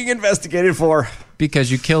you're being investigated for?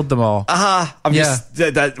 Because you killed them all. How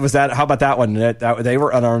about that one? That they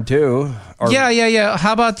were unarmed too. Or- Yeah.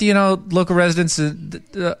 How about local residents in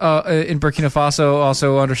Burkina Faso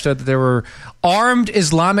also understood that there were armed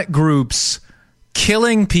Islamic groups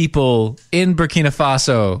killing people in Burkina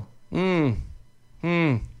Faso?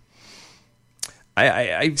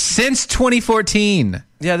 I Since 2014.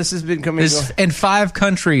 Yeah, this has been coming. And 5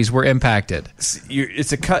 countries were impacted.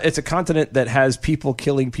 It's a continent that has people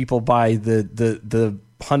killing people by the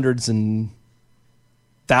hundreds and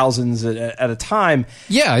thousands at a time.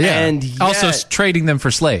 Yeah. And also trading them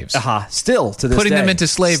for slaves. Still to this Putting day. them into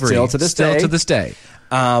slavery. Still to this day.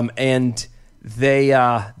 And they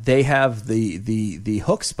have the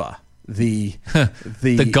chutzpah,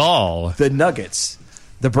 the gall, the nuggets,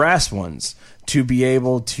 the brass ones, to be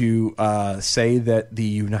able to say that the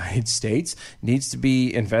United States needs to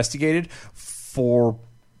be investigated for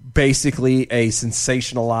basically a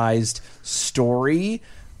sensationalized story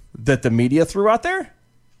that the media threw out there.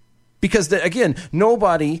 Because, again,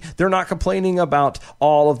 they're not complaining about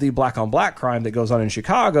all of the black-on-black crime that goes on in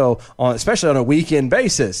Chicago, especially on a weekend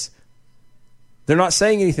basis. They're not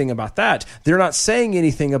saying anything about that. They're not saying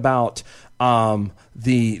anything about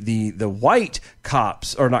the white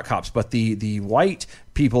cops, or not cops, but the white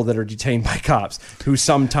people that are detained by cops who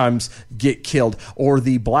sometimes get killed, or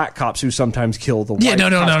the black cops who sometimes kill the white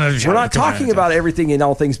cops. No. We're not talking about everything and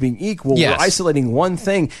all things being equal. Yes. We're isolating one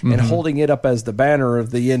thing and holding it up as the banner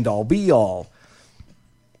of the end-all, be-all.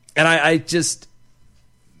 And I just...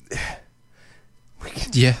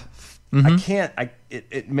 Yeah. I can't...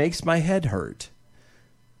 It makes my head hurt.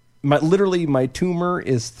 My tumor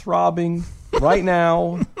is throbbing right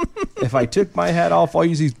now. If I took my head off, all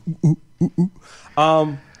you see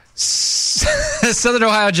is Southern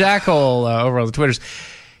Ohio Jackal over on the Twitters.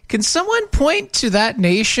 Can someone point to that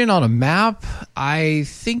nation on a map? I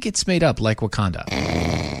think it's made up, like Wakanda.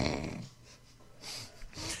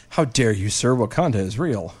 How dare you, sir? Wakanda is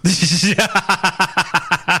real. It's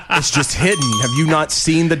just hidden. Have you not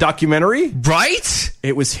seen the documentary? Right?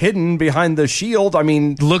 It was hidden behind the shield. I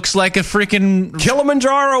mean, looks like a freaking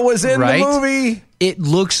Kilimanjaro was in the movie. It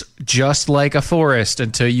looks just like a forest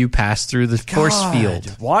until you pass through the force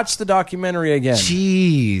field. Watch the documentary again.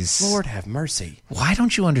 Jeez. Lord have mercy. Why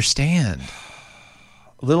don't you understand?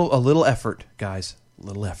 A little effort, guys. A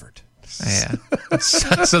little effort. Yeah.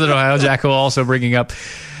 Southern Ohio Jackal also bringing up.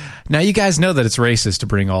 Now you guys know that it's racist to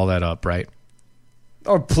bring all that up, right?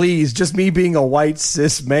 Oh, please. Just me being a white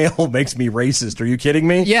cis male makes me racist. Are you kidding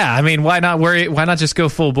me? Yeah, I mean, why not just go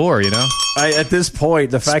full bore, you know? At this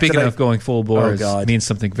point, the fact Speaking that of going full bore means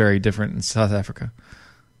something very different in South Africa.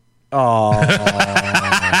 Oh,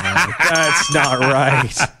 that's not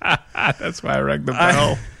right. That's why I rang the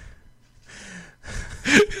bell.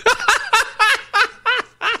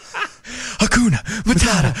 Hakuna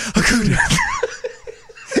Matata, Hakuna.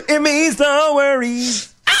 It means no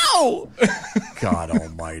worries. Ow! God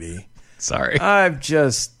almighty. Sorry. I've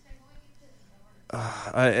just...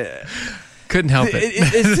 couldn't help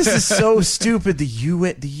it. This is so stupid. The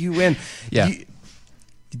UN. Yeah.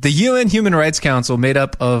 The UN Human Rights Council, made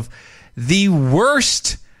up of the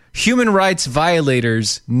worst human rights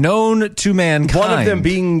violators known to mankind. One of them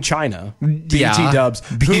being China. BT Dubs.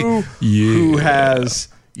 Who has,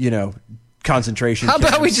 concentration How camps.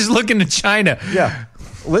 about we just look into China? Yeah.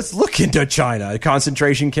 Let's look into China.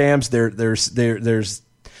 Concentration camps. There's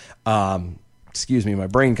Excuse me, my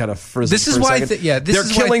brain kind of frizzled. This is for a why second. this they're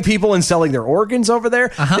is killing people and selling their organs over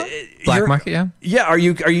there. Black market, yeah. Yeah, are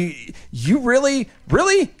you really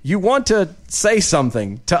you want to say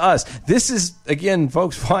something to us? This is, again,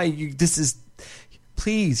 folks,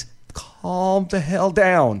 please calm the hell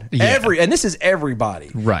down. Yeah. And this is everybody.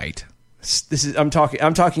 Right. I'm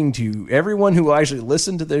talking to everyone who will actually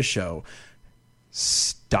listen to this show.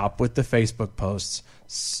 Stop with the Facebook posts.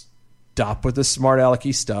 Stop with the smart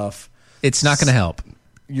alecky stuff. It's not going to help.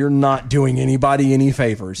 You're not doing anybody any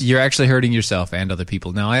favors. You're actually hurting yourself and other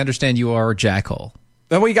people. Now, I understand you are a jackhole.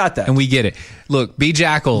 And we got that. And we get it. Look, be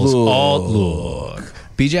jackholes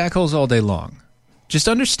be jackholes all day long. Just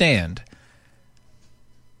understand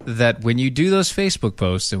that when you do those Facebook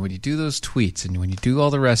posts and when you do those tweets and when you do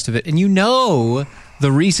all the rest of it, and you know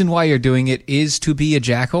the reason why you're doing it is to be a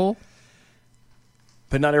jackhole.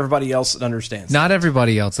 But not everybody else understands. Not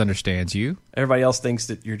everybody else understands you. Everybody else thinks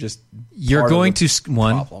that you're just you're going to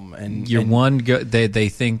problem. They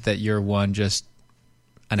think that you're one just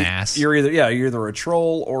an ass. You're either a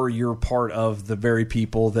troll or you're part of the very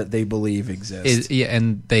people that they believe exist.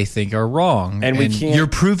 And they think are wrong. And we can't. You're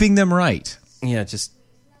proving them right. Yeah,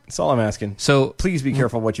 that's all I'm asking. So please be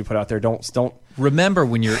careful what you put out there. Don't remember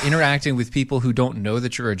when you're interacting with people who don't know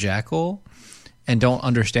that you're a jackhole and don't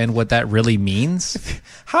understand what that really means.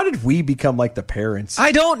 How did we become like the parents?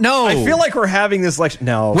 I don't know. I feel like we're having this lecture.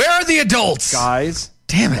 No. Where are the adults? Guys.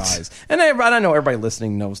 Damn it. Guys. And I know everybody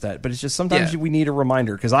listening knows that, but it's just sometimes we need a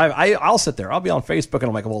reminder. Because I'll sit there. I'll be on Facebook and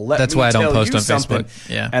I'm like, well, that's why I don't post on Facebook.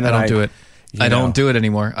 Yeah, and I don't do it. I don't do it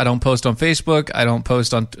anymore. I don't post on Facebook. I don't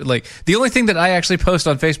post on, the only thing that I actually post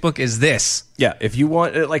on Facebook is this. Yeah, if you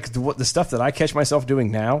want, the stuff that I catch myself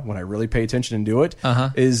doing now, when I really pay attention and do it,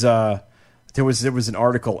 is... There was an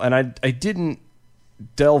article, and I didn't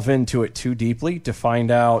delve into it too deeply to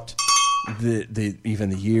find out even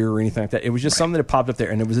the year or anything like that. It was just something that popped up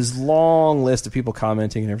there, and it was this long list of people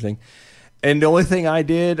commenting and everything. And the only thing I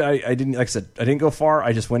did, I didn't, like I said, I didn't go far.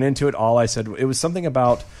 I just went into it. All I said, it was something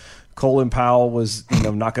about Colin Powell was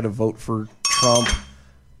not going to vote for Trump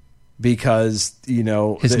because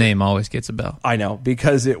his name always gets a bell. I know,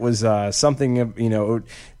 because it was something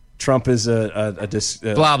Trump is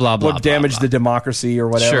blah blah blah, damage the democracy or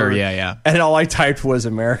whatever. Sure, yeah. And all I typed was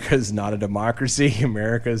America is not a democracy.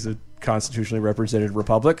 America is a constitutionally represented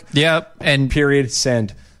republic. Yep. And period.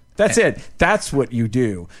 Send. That's it. That's what you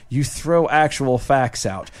do. You throw actual facts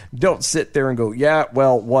out. Don't sit there and go, yeah,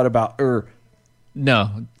 well, what about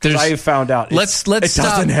No, I found out. Let's it stop.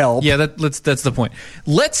 Doesn't help. Yeah, that's the point.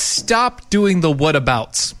 Let's stop doing the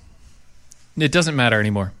whatabouts. It doesn't matter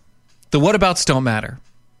anymore. The whatabouts don't matter.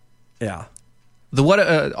 Yeah.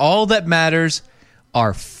 All that matters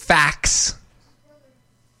are facts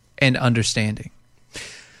and understanding.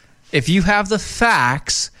 If you have the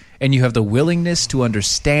facts and you have the willingness to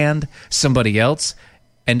understand somebody else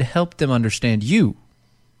and help them understand you,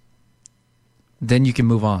 then you can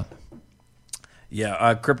move on.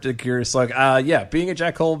 Yeah, Cryptic Curious Slug. Being a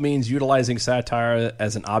jackhole means utilizing satire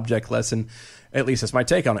as an object lesson. At least that's my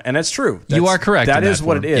take on it. And that's true. You are correct. That is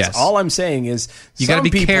what it is. Yes. All I'm saying is you got to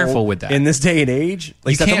be careful with that. In this day and age,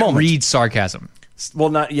 you can't read sarcasm. Well,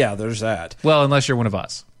 there's that. Well, unless you're one of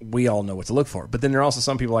us. We all know what to look for. But then there are also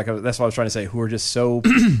some people, that's what I was trying to say, who are just so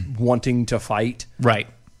wanting to fight. Right.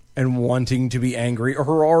 And wanting to be angry, or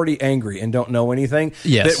who are already angry and don't know anything,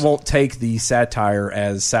 yes, that won't take the satire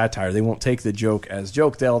as satire. They won't take the joke as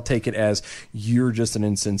joke. They'll take it as you're just an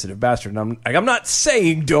insensitive bastard. And I'm not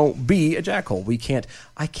saying don't be a jackhole.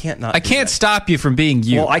 I can't stop you from being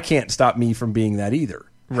you. Well, I can't stop me from being that either.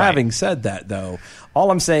 Right. Having said that, though,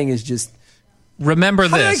 all I'm saying is just remember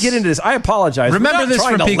this. How did I get into this? I apologize. Remember this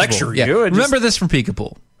from Peekaboo. Lecture you. Remember this from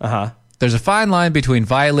Peekaboo. There's a fine line between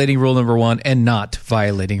violating rule number 1 and not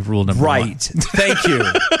violating rule number 1. Right. Thank you.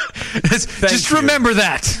 Just remember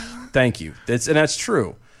that. Thank you. That's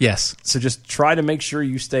true. Yes. So just try to make sure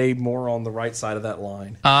you stay more on the right side of that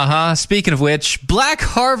line. Speaking of which, black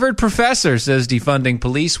Harvard professor says defunding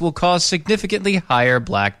police will cause significantly higher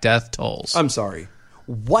black death tolls. I'm sorry.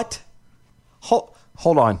 What? Hold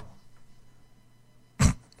on.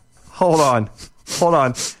 Hold on.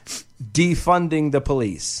 Defunding the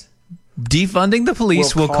police. Defunding the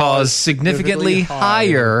police will cause significantly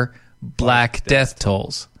higher black death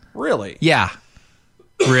tolls. Really? Yeah.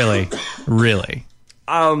 Really.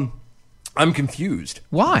 I'm confused.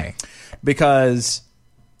 Why? Because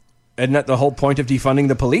isn't that the whole point of defunding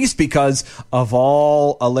the police? Because of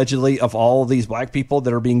all these black people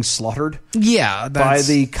that are being slaughtered? Yeah. By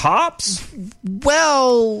the cops?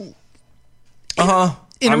 Well,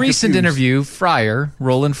 in a recent interview,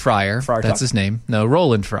 Roland Fryer, that's his name. No,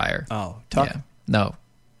 Roland Fryer. Oh, Tuck? Yeah. No.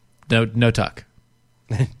 No tuck.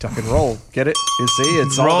 Tuck and roll. Get it? You see,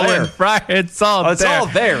 it's all Rolling there. right. It's all It's there. all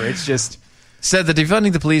there. It's just... Said that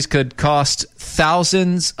defunding the police could cost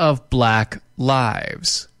thousands of black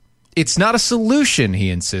lives. It's not a solution,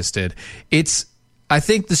 he insisted. I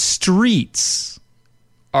think the streets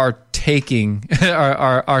are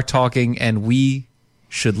talking, and we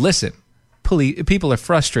should listen. People are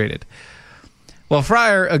frustrated. Well,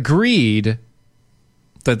 Fryer agreed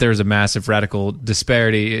that there's a massive radical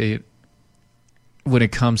disparity when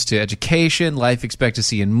it comes to education, life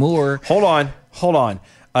expectancy, and more. Hold on.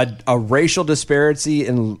 A racial disparity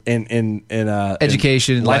in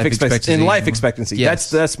education, in life expectancy. In life expectancy. Yes.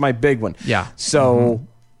 That's my big one. Yeah. So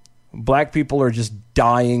black people are just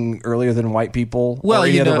dying earlier than white people or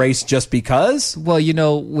any other race just because? Well,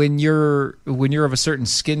 when you're of a certain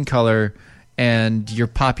skin color and your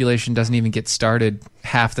population doesn't even get started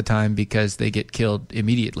half the time because they get killed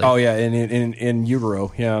immediately. Oh yeah, in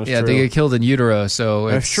utero. Yeah, that's true. They get killed in utero, so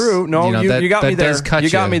that's true. No, you got me there. You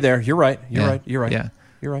got me there. You're right. You're right. Yeah.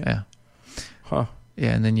 You're right. Yeah. Huh.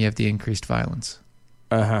 Yeah, and then you have the increased violence.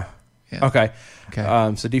 Uh-huh. Yeah. Okay. Okay.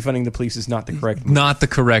 So defunding the police is not the correct move. Not the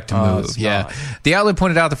correct move. It's yeah. not. The outlet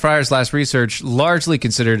pointed out the Fryer's last research, largely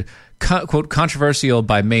considered quote controversial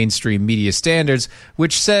by mainstream media standards,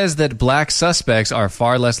 which says that black suspects are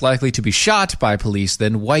far less likely to be shot by police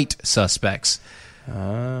than white suspects.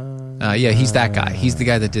 Yeah, he's that guy. He's the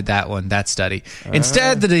guy that did that study.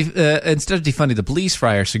 Instead of defunding the police,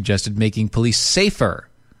 Fryer suggested making police safer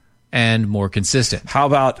and more consistent. How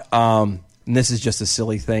about, and this is just a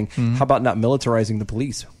silly thing, how about not militarizing the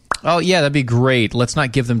police? Oh, yeah, that'd be great. Let's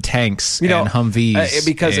not give them tanks and Humvees.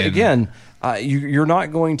 Because, again, you're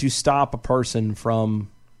not going to stop a person from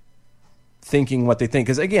thinking what they think.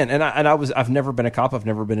 Because, again, I've never been a cop. I've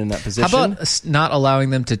never been in that position. How about not allowing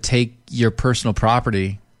them to take your personal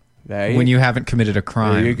property when you haven't committed a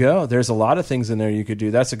crime? There you go. There's a lot of things in there you could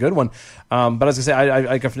do. That's a good one. But I was going to say,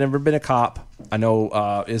 I've never been a cop. I know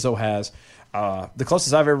Izzo has. The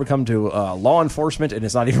closest I've ever come to law enforcement, and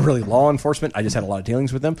it's not even really law enforcement, I just had a lot of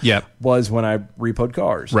dealings with them, was when I repoed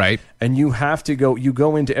cars. Right. And you have to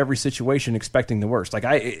go into every situation expecting the worst. Like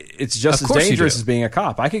it's just as dangerous as being a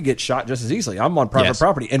cop. I could get shot just as easily. I'm on private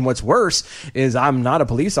property. And what's worse is I'm not a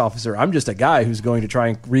police officer. I'm just a guy who's going to try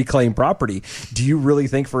and reclaim property. Do you really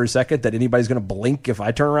think for a second that anybody's going to blink if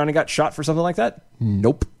I turn around and got shot for something like that?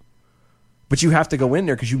 Nope. But you have to go in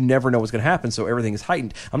there because you never know what's going to happen, so everything is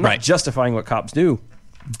heightened. I'm not justifying what cops do,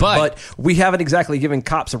 but we haven't exactly given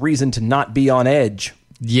cops a reason to not be on edge.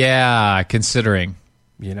 Yeah, considering.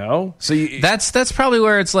 So that's probably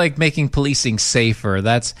where it's like making policing safer.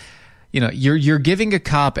 That's, you're giving a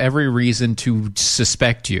cop every reason to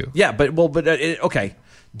suspect you. Yeah, but okay.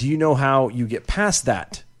 Do you know how you get past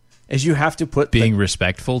that? Is you have to put being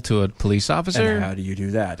respectful to a police officer. And how do you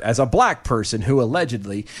do that? As a black person who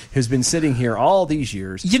allegedly has been sitting here all these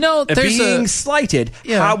years, being slighted,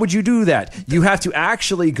 how would you do that? You have to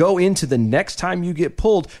actually go into the next time you get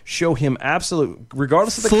pulled, show him absolute,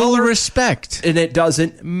 regardless of the full color, respect, and it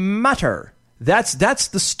doesn't matter. That's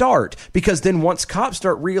the start, because then once cops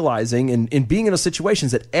start realizing and being in those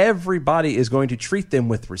situations that everybody is going to treat them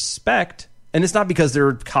with respect. And it's not because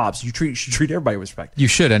they're cops. You should treat everybody with respect. You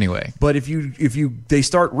should anyway. But if they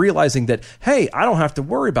start realizing that, hey, I don't have to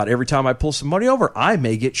worry about it. Every time I pull somebody over, I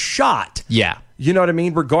may get shot. Yeah. You know what I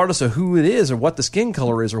mean? Regardless of who it is or what the skin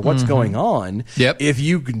color is or what's going on. Yep. If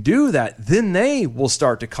you can do that, then they will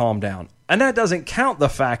start to calm down. And that doesn't count the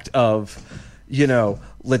fact of,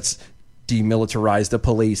 let's demilitarize the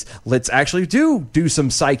police. Let's actually do some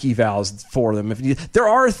psyche evals for them. There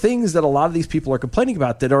are things that a lot of these people are complaining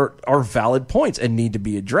about that are valid points and need to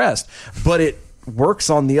be addressed, but it works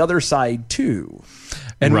on the other side too.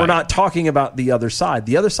 And we're not talking about the other side.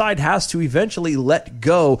 The other side has to eventually let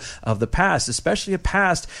go of the past, especially a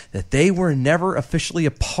past that they were never officially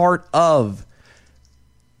a part of.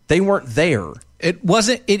 They weren't there. It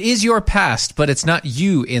is your past, but it's not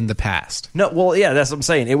you in the past. No, well, yeah, that's what I'm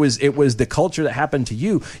saying. It was the culture that happened to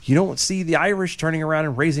you. You don't see the Irish turning around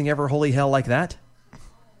and raising ever holy hell like that.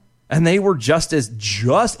 And they were just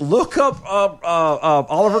look up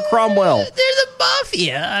Oliver Cromwell. They're the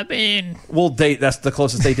mafia. I mean, well, that's the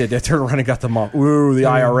closest they did. They turned around and got the mob. Ooh, the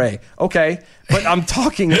IRA. Okay, but I'm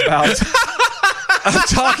talking about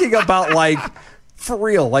like. For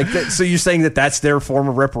real, like that. So you're saying that's their form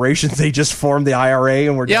of reparations? They just formed the IRA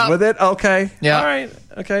and we're done with it? Okay. Yeah. All right.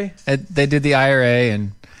 Okay. They did the IRA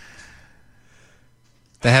and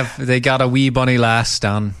they got a wee bunny lass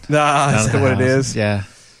down. That's what it is. Yeah.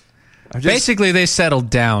 Basically, they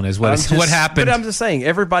settled down is what happened. But I'm just saying,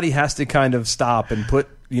 everybody has to kind of stop and put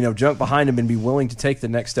jump behind him and be willing to take the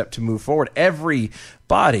next step to move forward.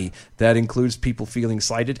 Everybody, that includes people feeling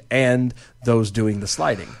slighted and those doing the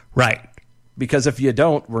sliding. Right. Because if you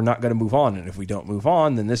don't, we're not going to move on. And if we don't move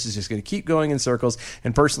on, then this is just going to keep going in circles.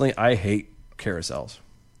 And personally, I hate carousels.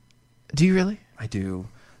 Do you really? I do.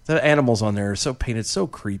 The animals on there are so painted, so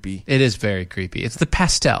creepy. It is very creepy. It's the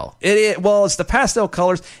pastel. It's the pastel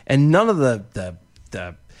colors, and none of the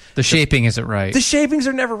shaping isn't right. The shapings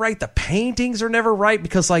are never right. The paintings are never right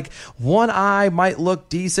because, like, one eye might look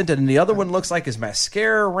decent and the other one looks like his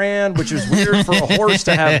mascara ran, which is weird for a horse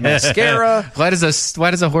to have mascara. Why does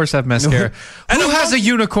a horse have mascara? Who has a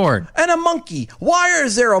unicorn? And a monkey. Why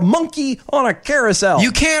is there a monkey on a carousel?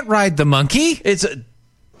 You can't ride the monkey.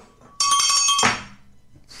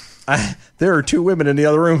 There are two women in the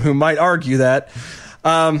other room who might argue that.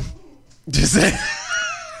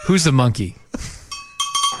 Who's the monkey?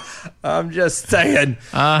 I'm just saying.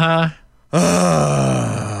 Uh-huh.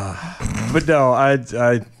 But no, I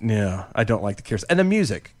don't like the carousel. And the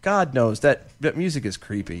music. God knows that music is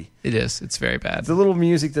creepy. It is. It's very bad. The little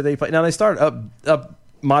music that they play. Now they start up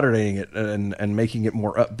moderating it and making it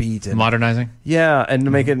more upbeat and modernizing. Yeah, and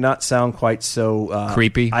to make it not sound quite so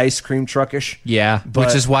creepy, ice cream truckish. Yeah,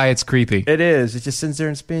 which is why it's creepy. It is. It just sits there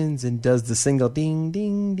and spins and does the single ding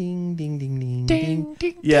ding ding ding ding ding ding.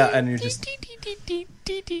 Ding. Yeah, and you're just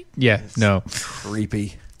yeah, no,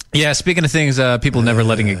 creepy. Yeah, speaking of things, people never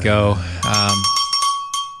letting it go.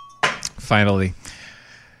 Finally,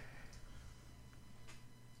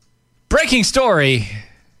 breaking story.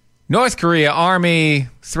 North Korea Army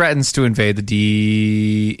threatens to invade the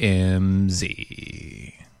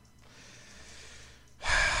DMZ.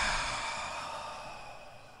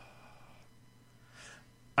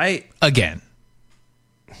 Again.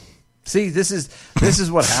 See, this is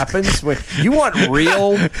what happens when you want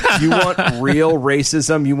real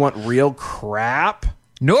racism, you want real crap.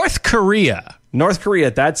 North Korea,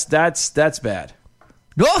 that's bad.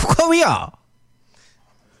 North Korea.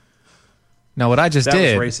 Now, what I just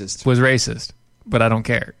did was racist, but I don't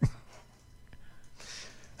care.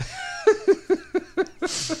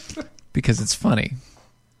 Because it's funny.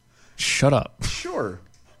 Shut up. Sure.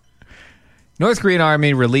 North Korean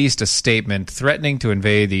army released a statement threatening to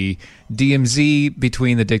invade the DMZ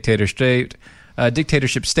between the dictatorship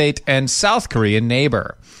state and South Korean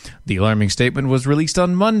neighbor. The alarming statement was released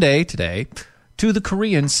on Monday, today, to the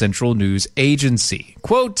Korean Central News Agency.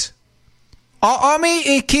 Quote, "Our army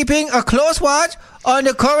is keeping a close watch on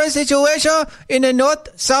the current situation in the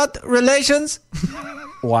North-South relations."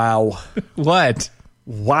 Wow. What?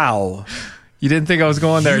 Wow. You didn't think I was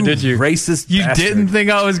going there, did you? Racist You bastard. didn't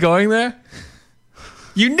think I was going there?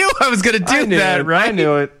 You knew I was going to do that, right? I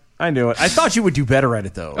knew it. I thought you would do better at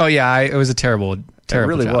it, though. Oh, yeah. It was a terrible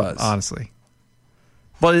really job, was. honestly.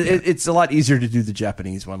 But it's a lot easier to do the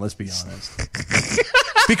Japanese one, let's be honest.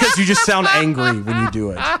 Because you just sound angry when you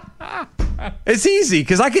do it. It's easy,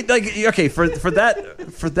 because I could, for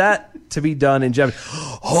that to be done in Japanese.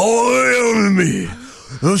 Our enemy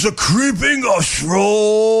is a creeping a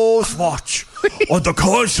slow watch on the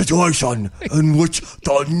current situation in which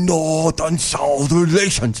the North and South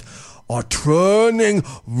relations are turning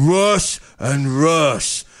worse and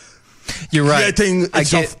worse. You're right. I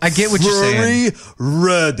get what you're saying.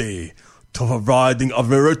 Ready to providing a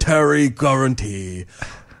military guarantee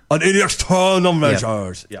on any external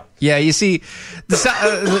measures. Yeah. You see,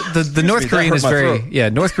 the North Korean is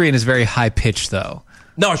North Korean is very high pitched though.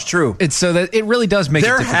 No, it's true. It's so that it really does make.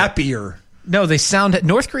 They're it difficult. happier. No, they sound.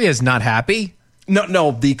 North Korea is not happy.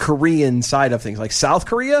 No, the Korean side of things, like South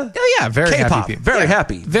Korea. Oh yeah, very K-pop, happy people. Very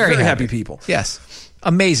happy. Very happy people. Yes,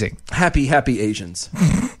 amazing. Happy Asians.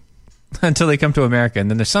 Until they come to America,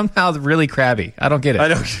 and then they're somehow really crabby. I don't get it. I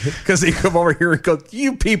don't, because they come over here and go,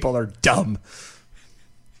 "You people are dumb."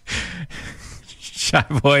 Shy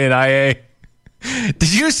Boy and IA.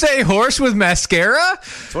 Did you say horse with mascara?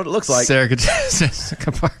 That's what it looks like. Sarah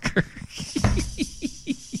Jessica Parker.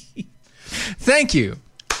 Thank you.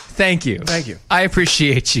 I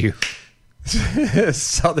appreciate you.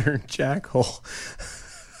 Southern Jackhole.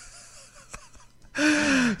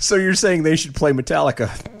 So you're saying they should play Metallica?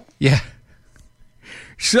 Yeah.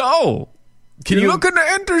 So, you're looking to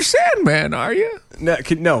enter Sandman, are you?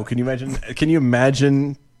 No. Can you imagine? Can you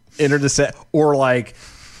imagine Enter the Set or like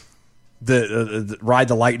the Ride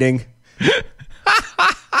the Lightning?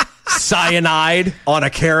 Cyanide on a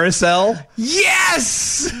carousel?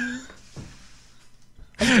 Yes.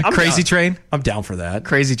 Crazy Train. I'm down for that.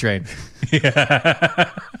 Crazy Train.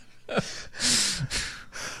 Yeah.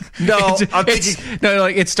 No,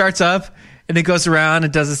 it starts up and it goes around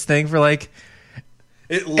and does this thing for like.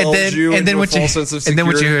 It lulls you into a false sense of security. And then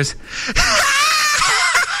what you hear is.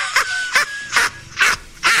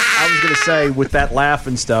 going to say, with that laugh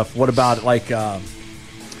and stuff, what about like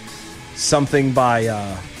something by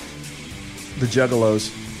the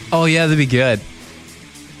Juggalos? Oh, yeah, that'd be good.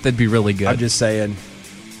 That'd be really good. I'm just saying.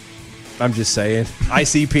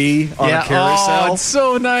 ICP on a carousel. Oh, it's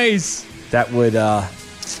so nice. That would...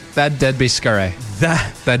 That'd be scary.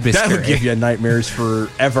 That'd be that scary. would give you nightmares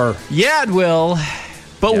forever. Yeah, it will.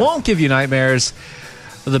 But won't give you nightmares.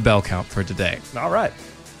 The bell count for today. All right.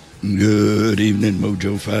 Good evening,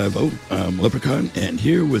 Mojo 50. I'm Leprechaun, and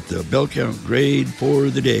here with the bell count grade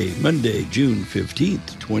for the day, Monday, June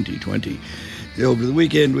 15th, 2020. Over the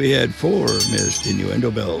weekend, we had 4 missed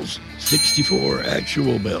innuendo bells, 64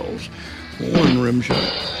 actual bells, 1 rim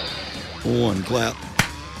shot, 1 clap,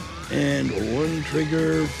 and 1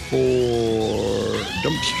 trigger for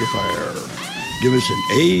dumpster fire. Give us an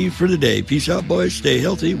A for the day. Peace out, boys. Stay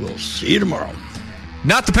healthy. We'll see you tomorrow.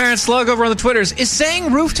 Not the Parent Slug over on the Twitters. Is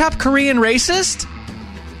saying rooftop Korean racist?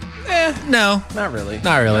 No. Not really.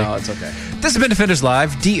 Not really. No, it's okay. This has been Defenders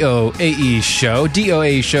Live, DOAE Show,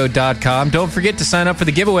 DOAEshow.com. Don't forget to sign up for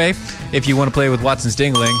the giveaway if you want to play with Watson's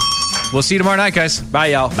Dingling. We'll see you tomorrow night, guys. Bye,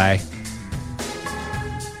 y'all. Bye.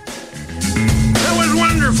 That was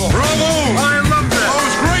wonderful. Bravo. I loved that. Oh, it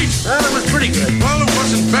was great. Well, it was pretty good. Well, it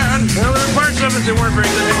wasn't bad. Well, there were parts of it that weren't very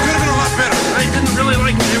good. It could have been a lot better. I didn't really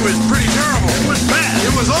like it. It was pretty terrible. It was bad.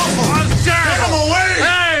 It was awful. It was terrible. Get him away.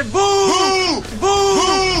 Hey, boo! Boo!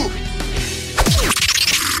 Boo!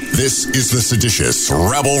 This is the seditious,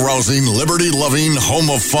 rabble-rousing, liberty-loving,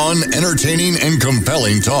 home of fun, entertaining, and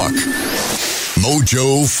compelling talk.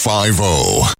 Mojo 50.